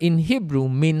in Hebrew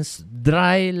means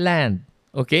dry land.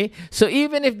 Okay? So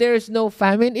even if there is no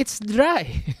famine, it's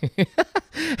dry.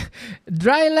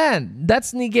 Dry land.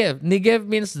 That's Negev. Negev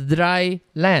means dry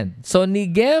land. So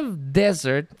Negev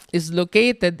desert is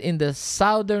located in the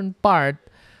southern part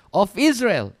of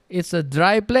Israel. It's a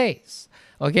dry place.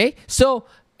 Okay? So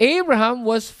Abraham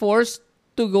was forced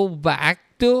to go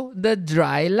back to the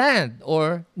dry land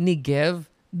or Negev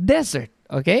desert.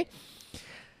 Okay?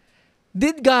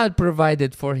 Did God provide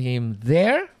it for him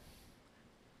there?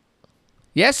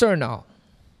 Yes or no?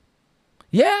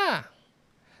 Yeah.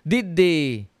 Did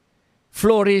they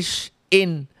flourish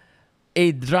in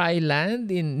a dry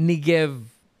land in Negev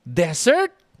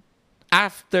desert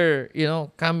after,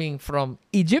 coming from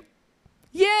Egypt?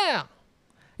 Yeah.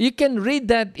 You can read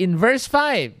that in verse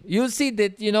 5. You'll see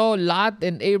that, Lot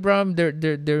and Abram,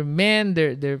 their men,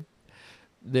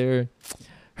 their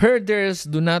herders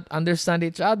do not understand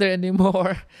each other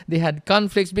anymore. They had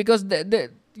conflicts because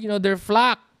their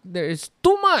flock, there is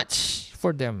too much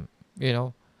for them,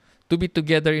 to be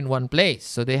together in one place.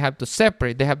 So they have to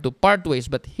separate. They have to part ways.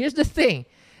 But here's the thing.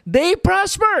 They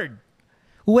prospered.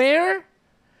 Where?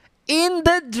 In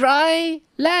the dry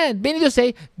land. Meaning to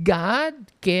say, God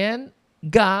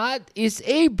is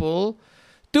able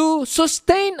to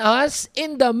sustain us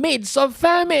in the midst of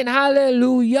famine.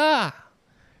 Hallelujah.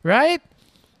 Right?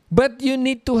 But you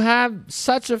need to have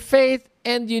such a faith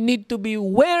and you need to be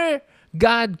where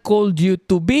God called you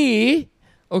to be.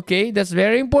 Okay, that's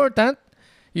very important.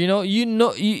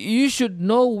 You should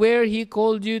know where He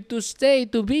called you to stay,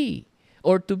 to be,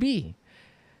 or to be.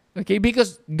 Okay,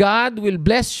 because God will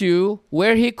bless you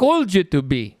where He called you to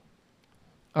be.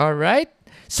 All right?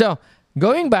 So,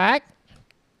 going back,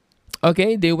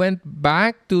 okay, they went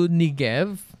back to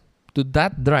Negev, to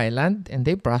that dry land, and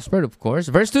they prospered, of course.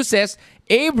 Verse 2 says,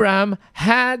 Abram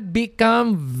had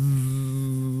become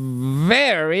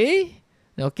very,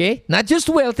 okay, not just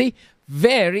wealthy,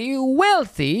 very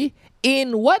wealthy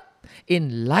in what?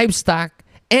 In livestock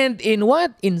and in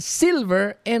what? In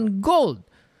silver and gold.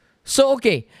 So,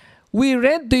 okay, we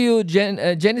read to you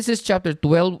Genesis chapter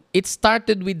 12. It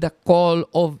started with the call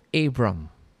of Abram.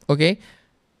 Okay?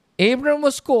 Abram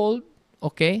was called,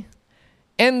 okay?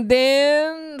 And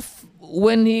then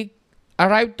when he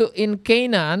arrived in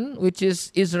Canaan, which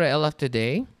is Israel of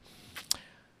today,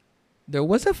 there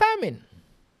was a famine.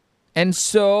 And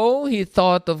so he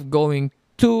thought of going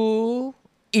to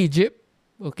Egypt,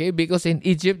 okay? Because in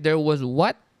Egypt there was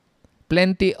what?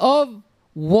 Plenty of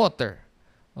water,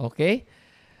 okay?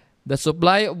 The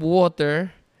supply of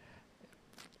water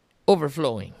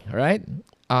overflowing, right?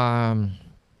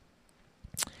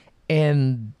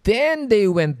 And then they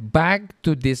went back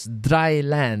to this dry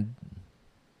land,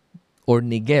 or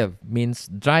Negev means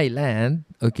dry land,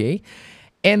 okay?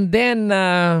 And then,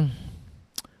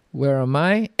 where am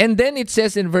I? And then it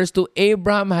says in verse 2,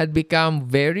 Abraham had become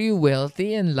very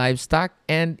wealthy in livestock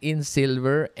and in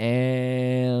silver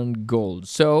and gold.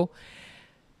 So,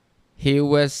 he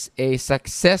was a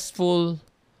successful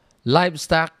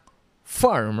livestock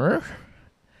farmer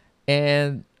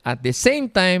and at the same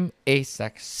time, a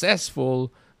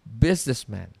successful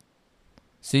businessman.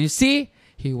 So you see,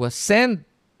 he was sent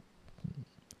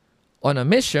on a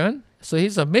mission. So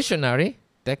he's a missionary.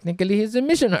 Technically, he's a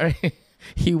missionary.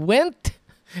 He went,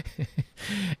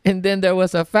 and then there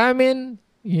was a famine,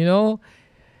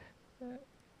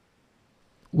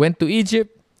 went to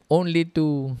Egypt only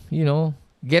to,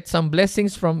 get some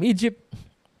blessings from Egypt.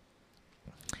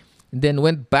 And then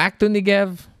went back to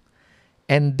Negev,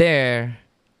 and there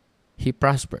he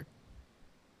prospered.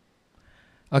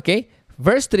 Okay?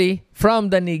 Verse 3,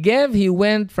 from the Negev, he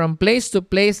went from place to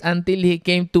place until he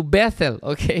came to Bethel.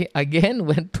 Okay? Again,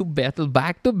 went to Bethel,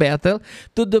 back to Bethel,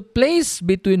 to the place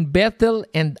between Bethel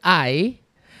and Ai.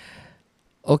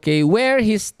 Okay, where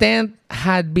his tent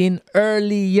had been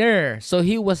earlier. So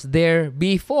he was there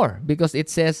before because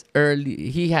it says early.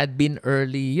 He had been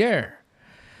earlier.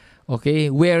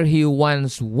 Okay, where he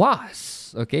once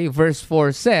was. Okay, verse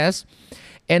 4 says,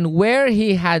 and where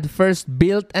he had first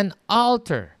built an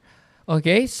altar.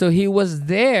 Okay, so he was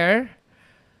there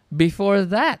before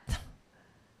that.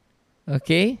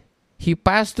 Okay, he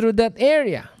passed through that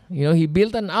area. He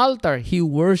built an altar. He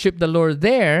worshiped the Lord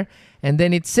there. And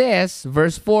then it says,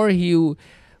 verse 4, he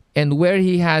and where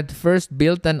he had first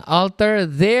built an altar,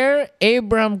 there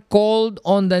Abram called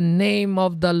on the name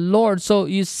of the Lord. So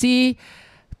you see,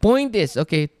 point is,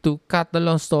 okay, to cut the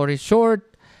long story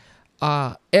short,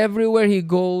 everywhere he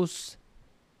goes,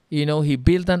 he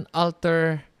built an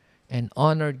altar and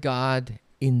honored God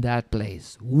in that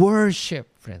place. Worship,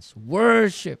 friends,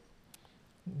 worship.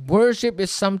 Worship is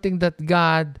something that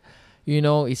God,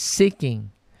 is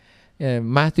seeking.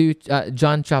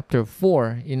 John chapter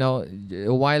 4,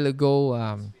 a while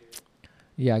ago,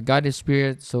 God is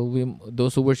spirit, so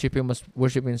those who worship him must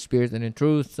worship in spirit and in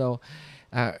truth. So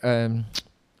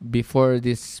before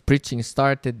this preaching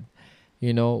started,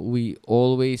 we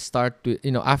always start to,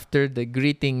 after the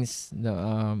greetings,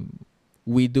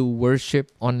 we do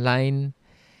worship online,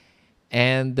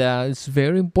 and it's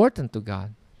very important to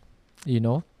God.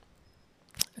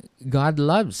 God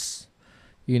loves,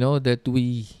 that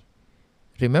we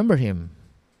remember him,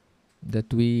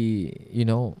 that we,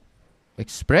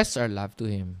 express our love to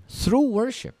him through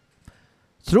worship,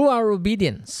 through our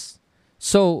obedience.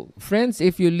 So, friends,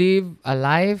 if you live a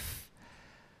life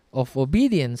of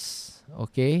obedience,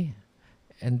 okay,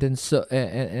 and then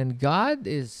and God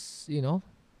is,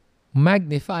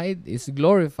 magnified, is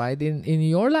glorified in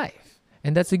your life,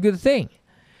 and that's a good thing.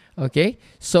 Okay,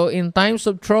 so in times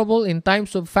of trouble, in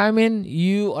times of famine,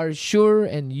 you are sure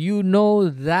and you know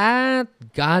that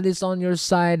God is on your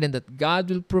side, and that God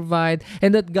will provide,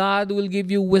 and that God will give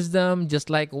you wisdom, just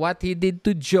like what he did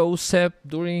to Joseph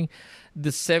during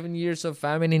the 7 years of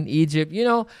famine in Egypt,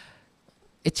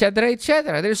 etc.,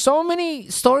 etc. There's so many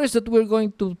stories that we're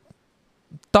going to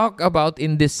talk about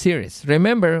in this series.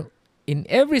 Remember, in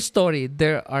every story,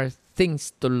 there are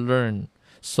things to learn.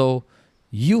 So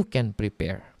you can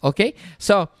prepare. Okay?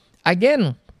 So,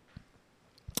 again,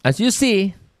 as you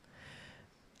see,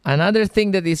 another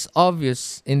thing that is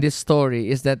obvious in this story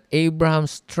is that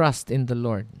Abraham's trust in the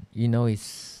Lord,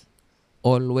 is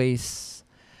always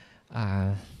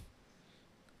at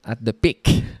the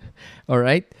peak. All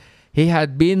right? He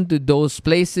had been to those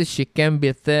places, Shechem,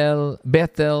 Bethel,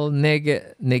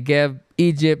 Negev,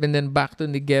 Egypt, and then back to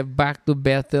Negev, back to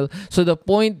Bethel. So the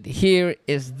point here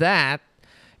is that,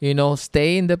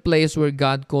 stay in the place where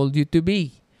God called you to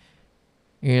be.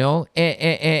 And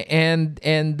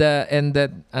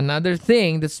that another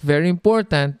thing that's very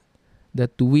important,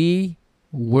 that we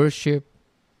worship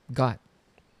God.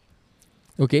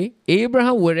 Okay?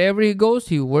 Abraham, wherever he goes,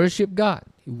 he worship God.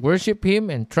 He worship him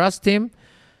and trust him.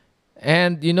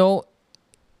 And,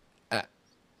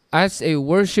 as a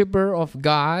worshiper of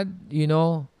God,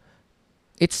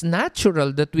 it's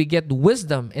natural that we get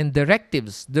wisdom and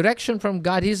direction from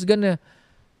God. He's gonna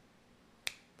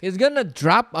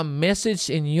drop a message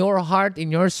in your heart, in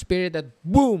your spirit, that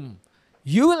boom,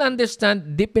 you will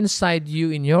understand deep inside you,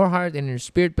 in your heart and in your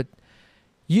spirit, but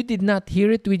you did not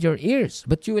hear it with your ears,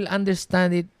 but you will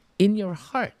understand it in your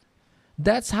heart.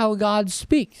 That's how God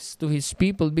speaks to his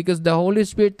people, because the Holy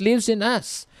Spirit lives in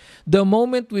us. The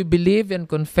moment we believe and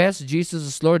confess Jesus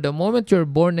as Lord, the moment you're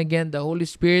born again, the Holy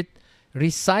Spirit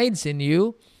resides in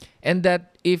you. And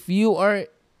that if you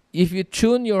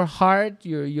tune your heart,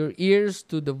 your ears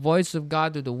to the voice of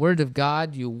God, to the word of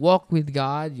God, you walk with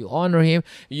God, you honor him,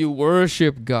 you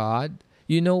worship God,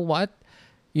 you know what?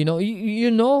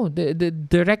 You know the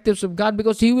directives of God,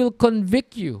 because he will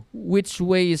convict you which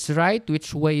way is right,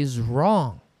 which way is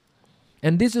wrong.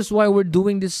 And this is why we're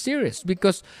doing this series,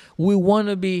 because we want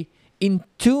to be in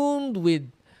tune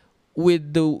with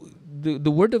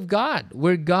the word of God,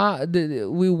 where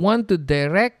we want to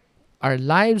direct our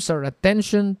lives, our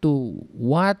attention to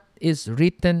what is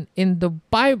written in the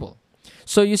Bible.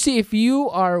 So you see, if you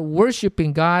are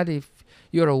worshiping God, if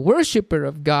you're a worshiper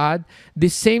of God, the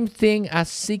same thing as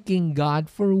seeking God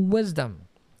for wisdom,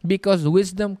 because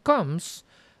wisdom comes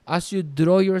as you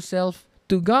draw yourself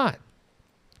to God.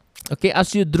 Okay,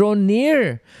 as you draw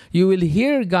near, you will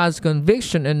hear God's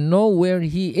conviction and know where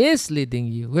he is leading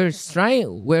you,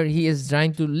 where he is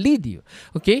trying to lead you.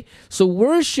 Okay, so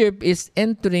worship is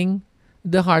entering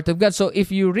the heart of God. So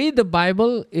if you read the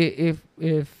Bible, if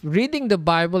reading the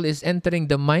Bible is entering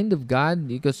the mind of God,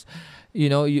 because you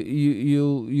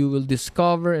will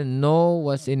discover and know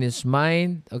what's in his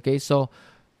mind. Okay, so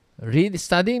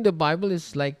studying the Bible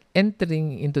is like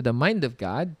entering into the mind of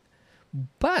God.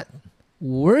 But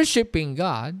worshiping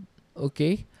God,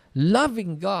 okay,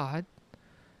 loving God,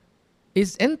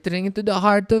 is entering into the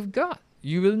heart of God.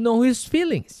 You will know his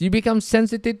feelings. You become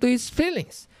sensitive to his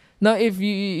feelings. Now, if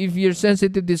you're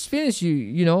sensitive to his feelings,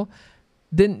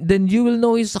 then you will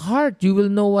know his heart. You will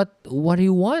know what he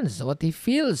wants, what he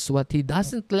feels, what he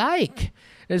doesn't like.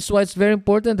 That's why it's very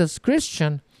important as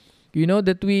Christian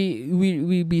that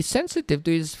we be sensitive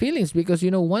to his feelings, because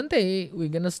one day we're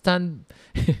gonna stand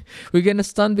we're gonna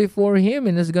stand before him,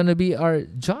 and it's gonna be our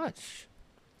judge,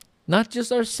 not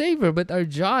just our savior, but our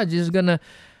judge is gonna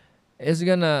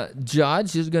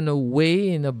judge, is gonna weigh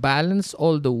in a balance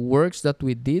all the works that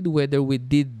we did, whether we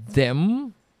did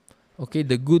them, okay,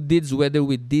 the good deeds, whether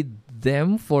we did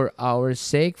them for our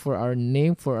sake, for our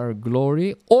name, for our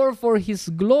glory, or for his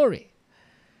glory.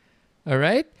 All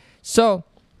right? So,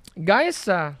 guys,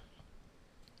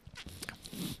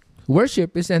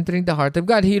 worship is entering the heart of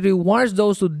God. He rewards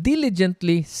those who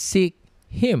diligently seek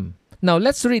him. Now,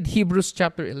 let's read Hebrews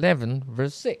chapter 11,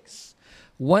 verse 6.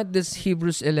 What does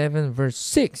Hebrews 11, verse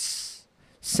 6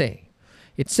 say?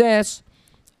 It says,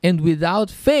 "And without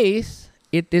faith,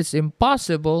 it is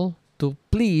impossible to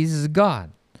please God."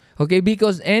 Okay,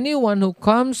 because anyone who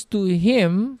comes to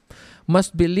him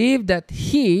must believe that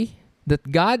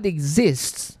God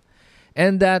exists,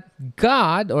 and that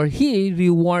God, or he,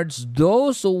 rewards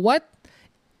those who what?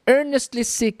 Earnestly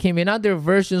seek him. In other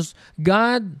versions,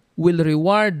 God will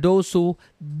reward those who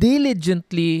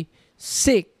diligently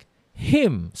seek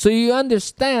him. So you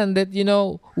understand that,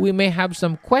 we may have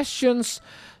some questions,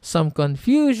 some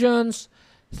confusions,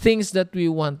 things that we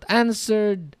want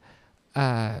answered,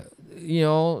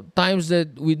 times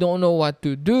that we don't know what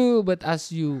to do. But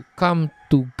as you come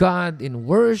to God in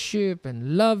worship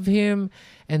and love him,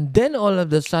 and then all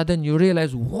of a sudden you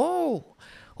realize, whoa,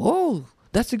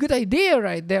 that's a good idea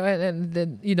right there. And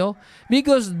then,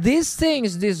 because these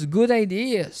things, these good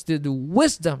ideas, the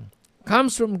wisdom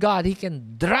comes from God. He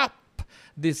can drop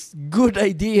these good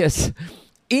ideas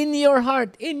in your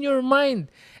heart, in your mind,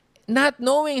 not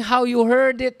knowing how you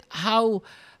heard it, how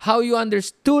you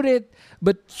understood it,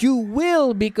 but you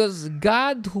will, because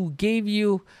God, who gave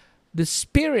you the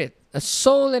Spirit, a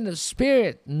soul and a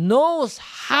spirit, knows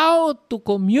how to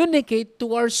communicate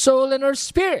to our soul and our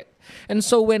spirit. And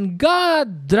so when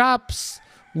God drops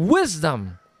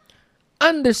wisdom,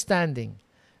 understanding,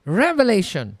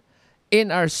 revelation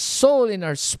in our soul, in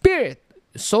our spirit,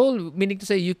 soul meaning to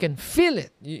say you can feel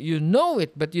it, you know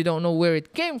it, but you don't know where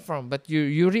it came from, but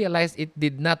you realize it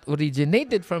did not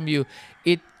originated from you.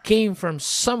 It came from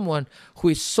someone who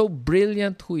is so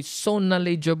brilliant, who is so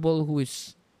knowledgeable, who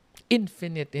is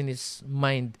infinite in his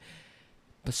mind,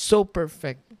 but so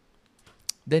perfect.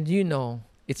 Then you know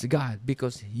it's God,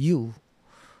 because you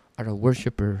are a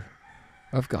worshiper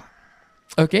of God.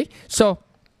 Okay, so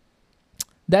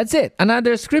that's it.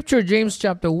 Another scripture, James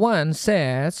chapter 1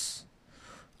 says,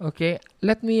 okay,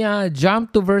 let me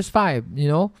jump to verse 5,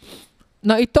 Now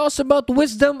it talks about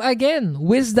wisdom again.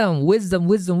 Wisdom.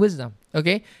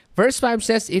 Okay, verse 5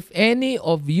 says, "If any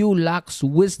of you lacks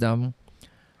wisdom,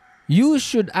 you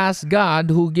should ask God,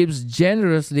 who gives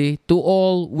generously to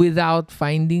all without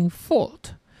finding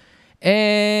fault,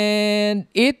 and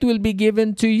it will be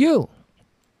given to you."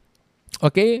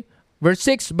 Okay, verse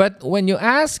 6, "But when you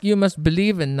ask, you must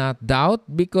believe and not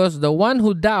doubt, because the one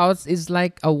who doubts is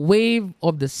like a wave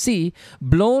of the sea,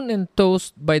 blown and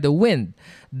tossed by the wind.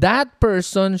 That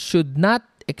person should not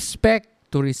expect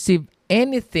to receive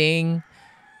anything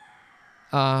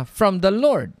from the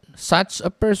Lord. Such a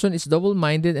person is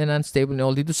double-minded and unstable in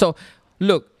all they do." So,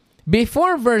 look,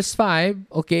 before verse 5,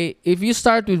 okay, if you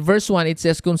start with verse 1, it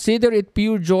says, "Consider it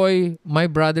pure joy, my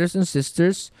brothers and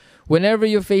sisters, whenever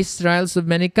you face trials of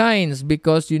many kinds,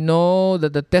 because you know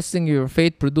that the testing of your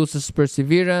faith produces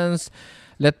perseverance.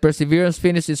 Let perseverance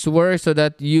finish its work, so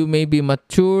that you may be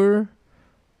mature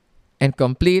and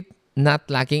complete, not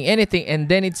lacking anything." And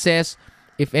then it says,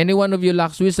 "If any one of you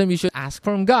lacks wisdom, you should ask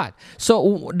from God."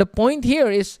 So the point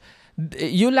here is,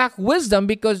 you lack wisdom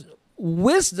because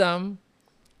wisdom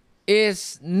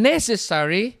is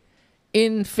necessary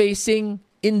in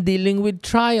dealing with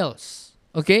trials.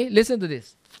 Okay, listen to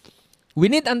this. We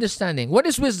need understanding. What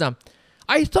is wisdom?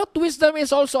 I thought wisdom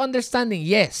is also understanding.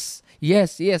 Yes.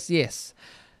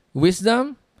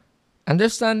 Wisdom,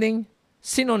 understanding,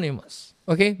 synonymous.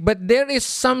 Okay, but there is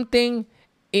something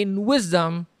in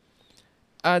wisdom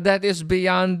that is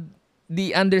beyond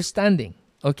the understanding.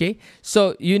 Okay,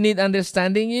 so you need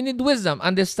understanding, you need wisdom.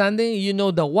 Understanding, you know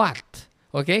the what.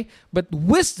 Okay, but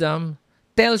wisdom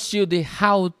tells you the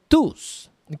how-tos.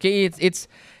 Okay, it's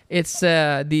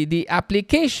the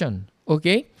application.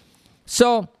 Okay,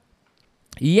 so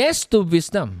yes to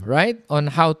wisdom, right? On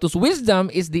how-tos. Wisdom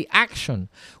is the action.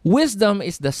 Wisdom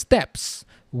is the steps.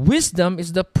 Wisdom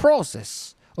is the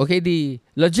process. Okay, the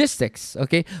logistics.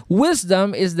 Okay,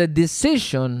 wisdom is the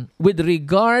decision with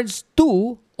regards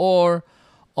to or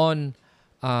on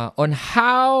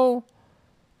how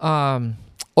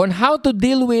to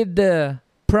deal with the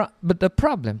the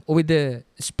problem with the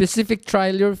specific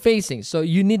trial you're facing. So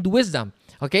you need wisdom.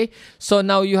 Okay? So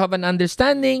now you have an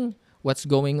understanding what's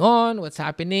going on, what's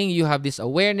happening. You have this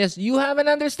awareness. You have an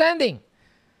understanding.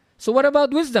 So what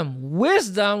about wisdom?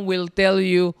 Wisdom will tell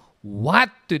you what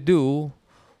to do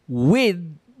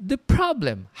with the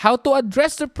problem, how to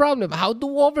address the problem, how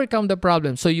to overcome the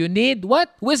problem. So you need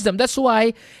what? Wisdom. That's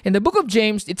why in the book of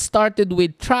James, it started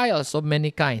with trials of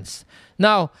many kinds.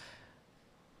 Now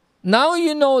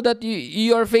you know that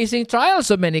you are facing trials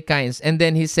of many kinds. And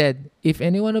then he said, if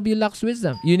any one of you lacks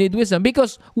wisdom, you need wisdom.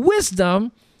 Because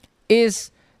wisdom is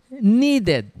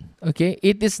needed. Okay?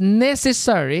 It is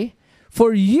necessary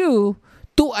for you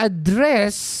to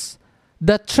address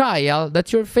the trial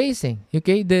that you're facing.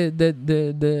 Okay?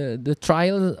 The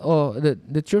trial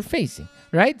that you're facing.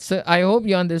 Right? So I hope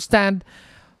you understand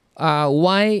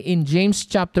why in James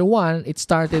chapter 1, it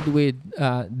started with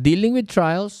dealing with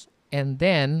trials, and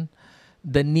then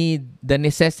the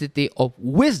necessity of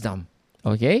wisdom.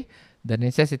 Okay? The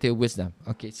necessity of wisdom.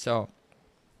 Okay,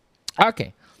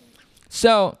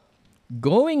 so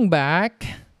going back,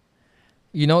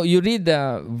 you read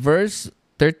the verse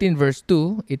 13 verse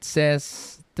 2. It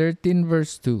says 13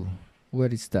 verse 2. Where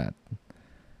is that?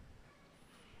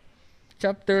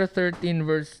 Chapter 13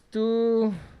 verse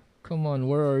 2. Come on,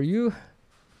 where are you?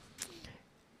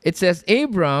 It says,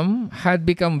 Abram had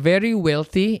become very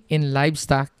wealthy in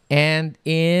livestock and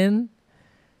in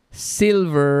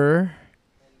silver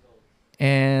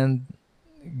and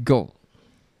gold.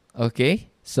 Okay?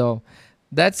 So,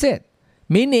 that's it.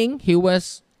 Meaning, he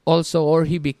was also, or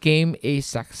he became a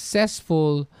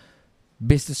successful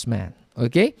businessman.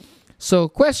 Okay? So,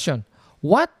 question.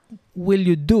 What will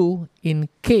you do in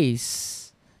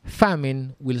case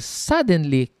famine will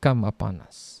suddenly come upon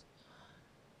us?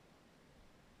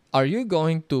 Are you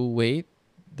going to wait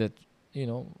that,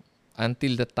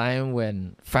 until the time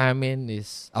when famine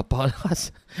is upon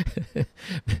us?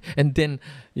 And then,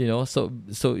 so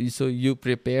you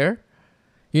prepare?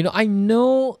 I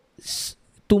know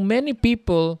too many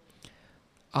people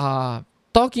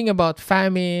talking about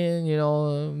famine,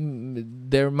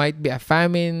 there might be a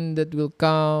famine that will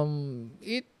come.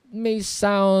 It may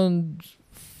sound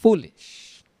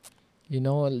foolish,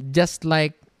 just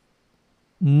like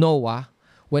Noah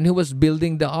when he was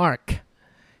building the ark.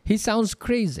 He sounds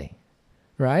crazy,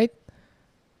 right?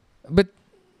 But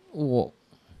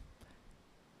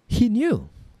he knew.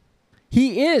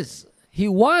 He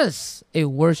was a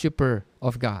worshiper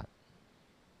of God.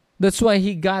 That's why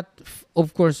he got,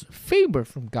 of course, favor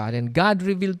from God. And God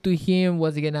revealed to him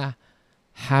what's going to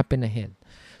happen ahead.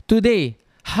 Today,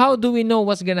 how do we know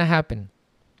what's going to happen?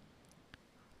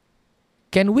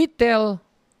 Can we tell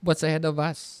what's ahead of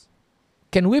us?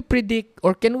 Can we predict,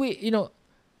 or can we, you know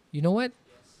what?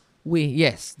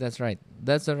 Yes, that's right.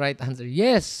 That's the right answer.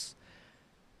 Yes.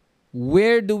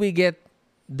 Where do we get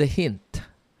the hint?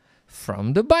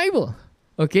 From the Bible.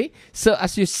 Okay? So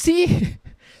as you see,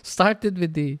 started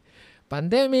with the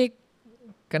pandemic,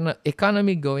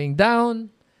 economy going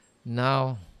down,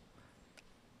 now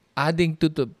adding to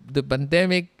the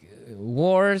pandemic,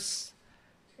 wars,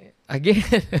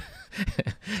 again,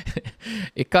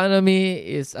 economy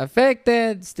is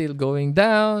affected, still going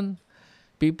down,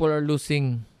 people are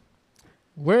losing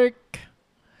work,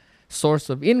 source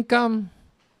of income,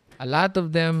 a lot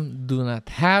of them do not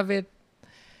have it.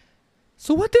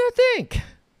 So what do you think?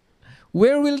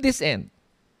 Where will this end?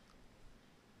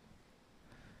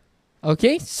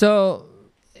 Okay, so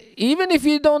even if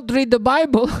you don't read the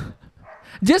Bible,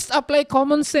 just apply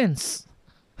common sense.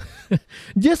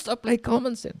 Just apply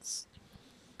common sense.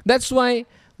 That's why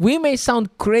we may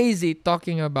sound crazy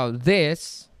talking about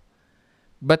this,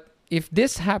 but if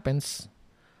this happens,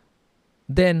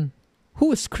 then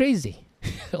who is crazy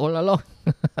all along?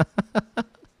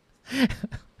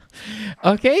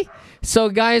 Okay? So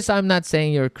guys, I'm not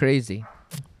saying you're crazy.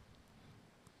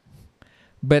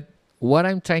 But what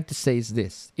I'm trying to say is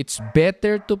this. It's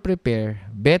better to prepare,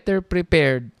 better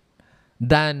prepared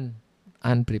than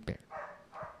unprepared.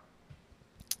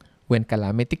 When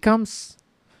calamity comes,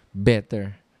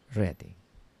 better ready.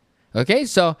 Okay?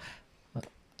 So,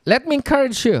 let me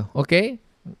encourage you, okay?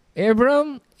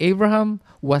 Abraham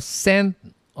was sent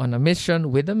on a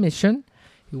mission with a mission.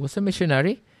 He was a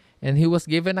missionary. And he was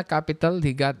given a capital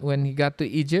when he got to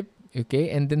Egypt,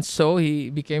 okay? And then so he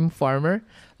became farmer,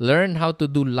 learned how to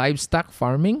do livestock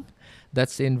farming.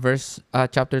 That's in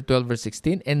chapter 12, verse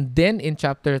 16. And then in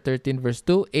chapter 13, verse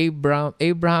 2,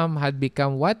 Abraham had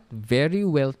become what? Very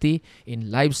wealthy in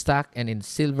livestock and in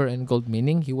silver and gold,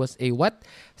 meaning he was a what?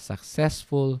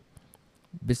 Successful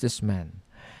businessman.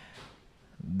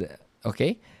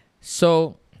 Okay?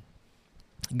 So,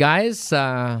 Guys,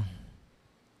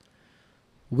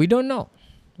 we don't know.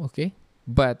 Okay?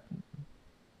 But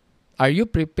are you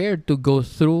prepared to go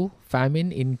through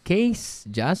famine in case,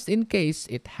 just in case,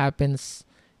 it happens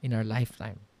in our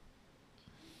lifetime?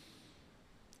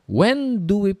 When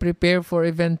do we prepare for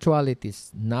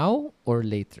eventualities? Now or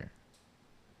later?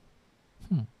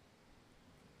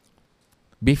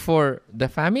 Before the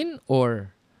famine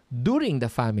or during the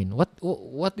famine?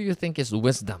 What do you think is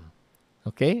wisdom?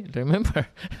 Okay, remember,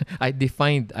 I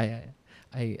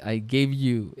gave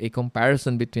you a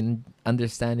comparison between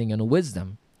understanding and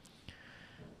wisdom.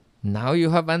 Now you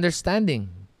have understanding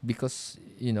because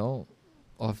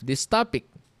of this topic.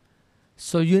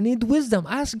 So you need wisdom.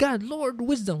 Ask God, Lord,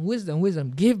 wisdom, wisdom,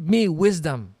 wisdom. Give me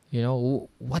wisdom.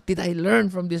 What did I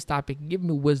learn from this topic? Give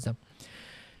me wisdom.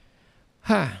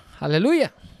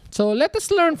 Hallelujah. So let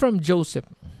us learn from Joseph.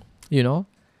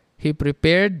 He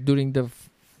prepared during the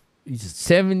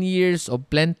 7 years of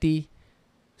plenty.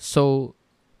 So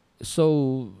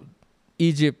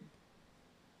Egypt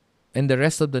and the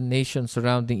rest of the nations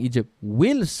surrounding Egypt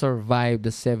will survive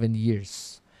the 7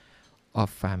 years of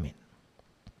famine.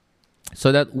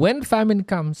 So that when famine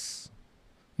comes,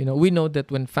 we know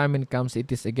that when famine comes,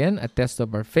 it is again a test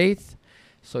of our faith.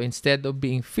 So instead of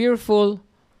being fearful,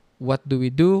 what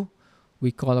do?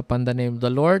 We call upon the name of the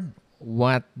Lord.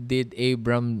 What did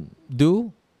Abram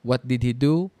do? What did he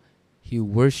do? He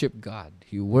worshiped God.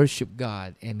 He worshiped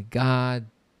God. And God,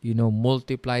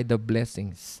 multiplied the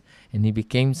blessings. And he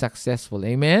became successful.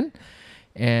 Amen?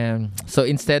 And so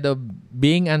instead of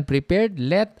being unprepared,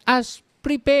 let us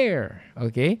prepare.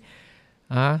 Okay?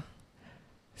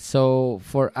 So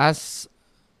for us,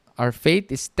 our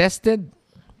faith is tested.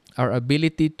 Our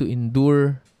ability to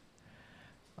endure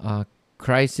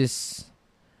crisis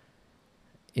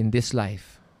in this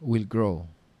life will grow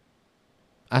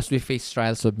as we face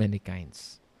trials of many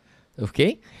kinds.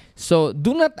 Okay? So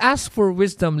do not ask for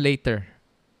wisdom later.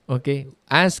 Okay?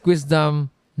 Ask wisdom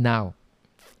now.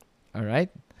 All right?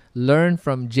 Learn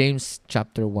from James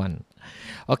chapter 1.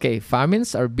 Okay,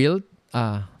 famines build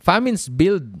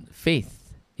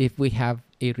faith if we have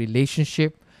a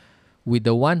relationship with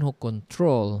the one who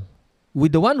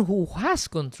has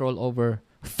control over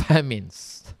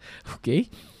famines. Okay?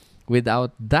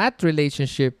 Without that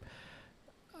relationship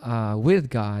with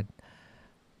God,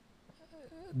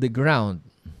 the ground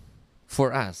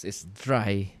for us is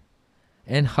dry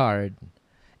and hard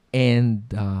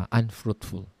and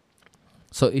unfruitful.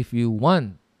 So if you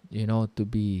want, to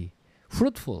be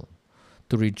fruitful,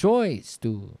 to rejoice,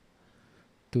 to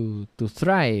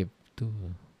thrive,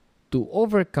 to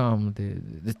overcome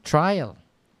the trial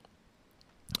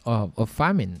of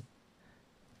famine,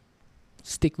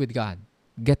 stick with God.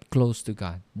 Get close to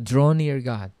God. Draw near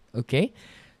God. Okay?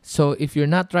 So if you're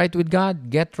not right with God,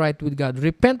 get right with God.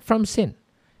 Repent from sin.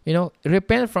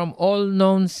 Repent from all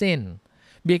known sin.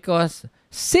 Because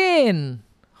sin,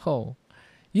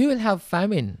 you will have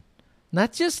famine.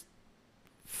 Not just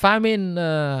famine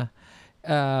of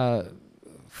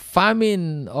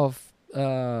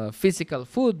physical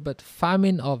food, but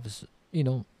famine of,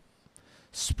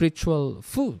 spiritual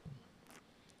food.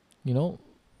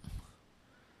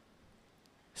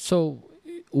 So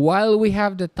while we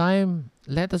have the time,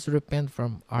 let us repent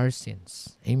from our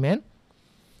sins. Amen?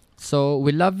 So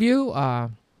we love you.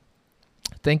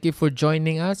 Thank you for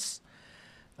joining us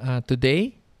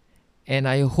today. And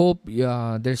I hope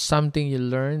there's something you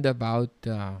learned about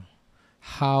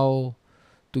how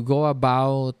to go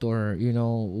about, or,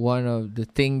 one of the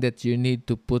things that you need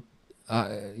to put,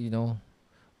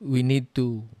 we need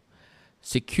to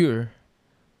secure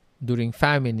during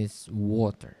famine is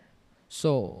water.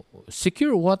 So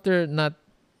secure water not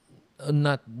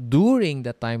during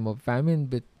the time of famine,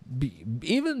 but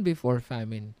even before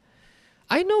famine.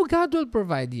 I know God will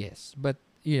provide, yes, but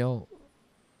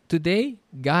today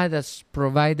God has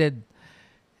provided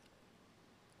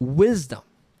wisdom.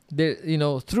 There,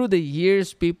 through the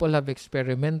years, people have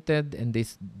experimented, and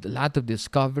there's a lot of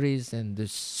discoveries, and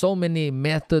there's so many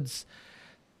methods,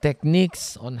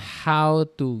 techniques on how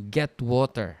to get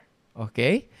water.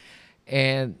 Okay,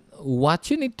 and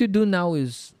what you need to do now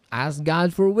is ask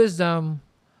God for wisdom,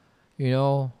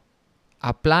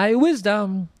 apply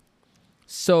wisdom,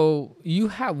 so you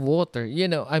have water. You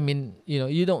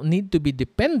don't need to be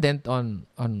dependent on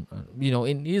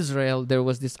in Israel, there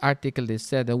was this article, they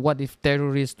said that what if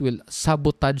terrorists will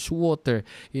sabotage water?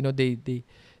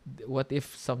 What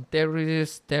if some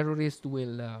terrorists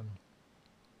will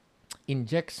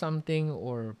inject something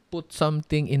or put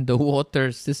something in the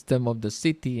water system of the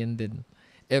city, and then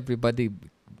everybody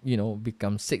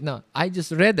become sick. Now, I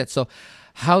just read that. So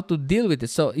how to deal with it?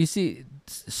 So you see,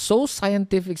 so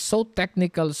scientific, so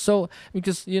technical,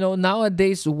 because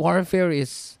nowadays warfare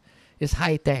is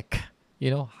high tech.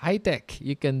 High tech.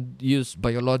 You can use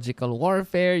biological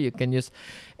warfare. You can use.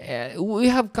 We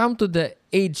have come to the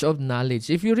age of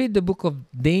knowledge. If you read the book of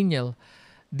Daniel,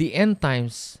 the end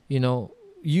times, you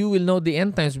will know the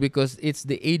end times because it's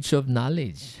the age of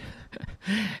knowledge.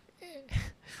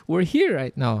 We're here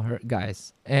right now,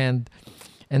 guys, and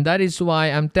that is why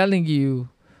I'm telling you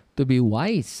to be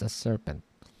wise as serpent.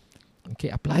 Okay,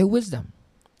 apply wisdom.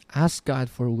 Ask God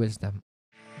for wisdom.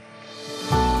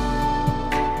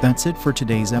 That's it for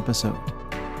today's episode.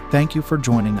 Thank you for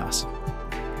joining us.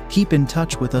 Keep in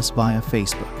touch with us via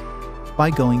Facebook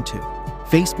by going to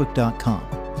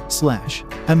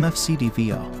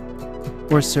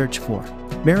facebook.com/MFCDVO or search for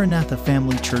Maranatha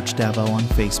Family Church Davao on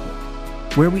Facebook,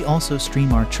 where we also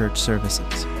stream our church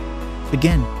services.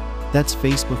 Again, that's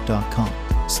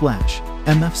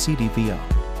facebook.com/MFCDVO.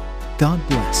 God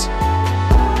bless.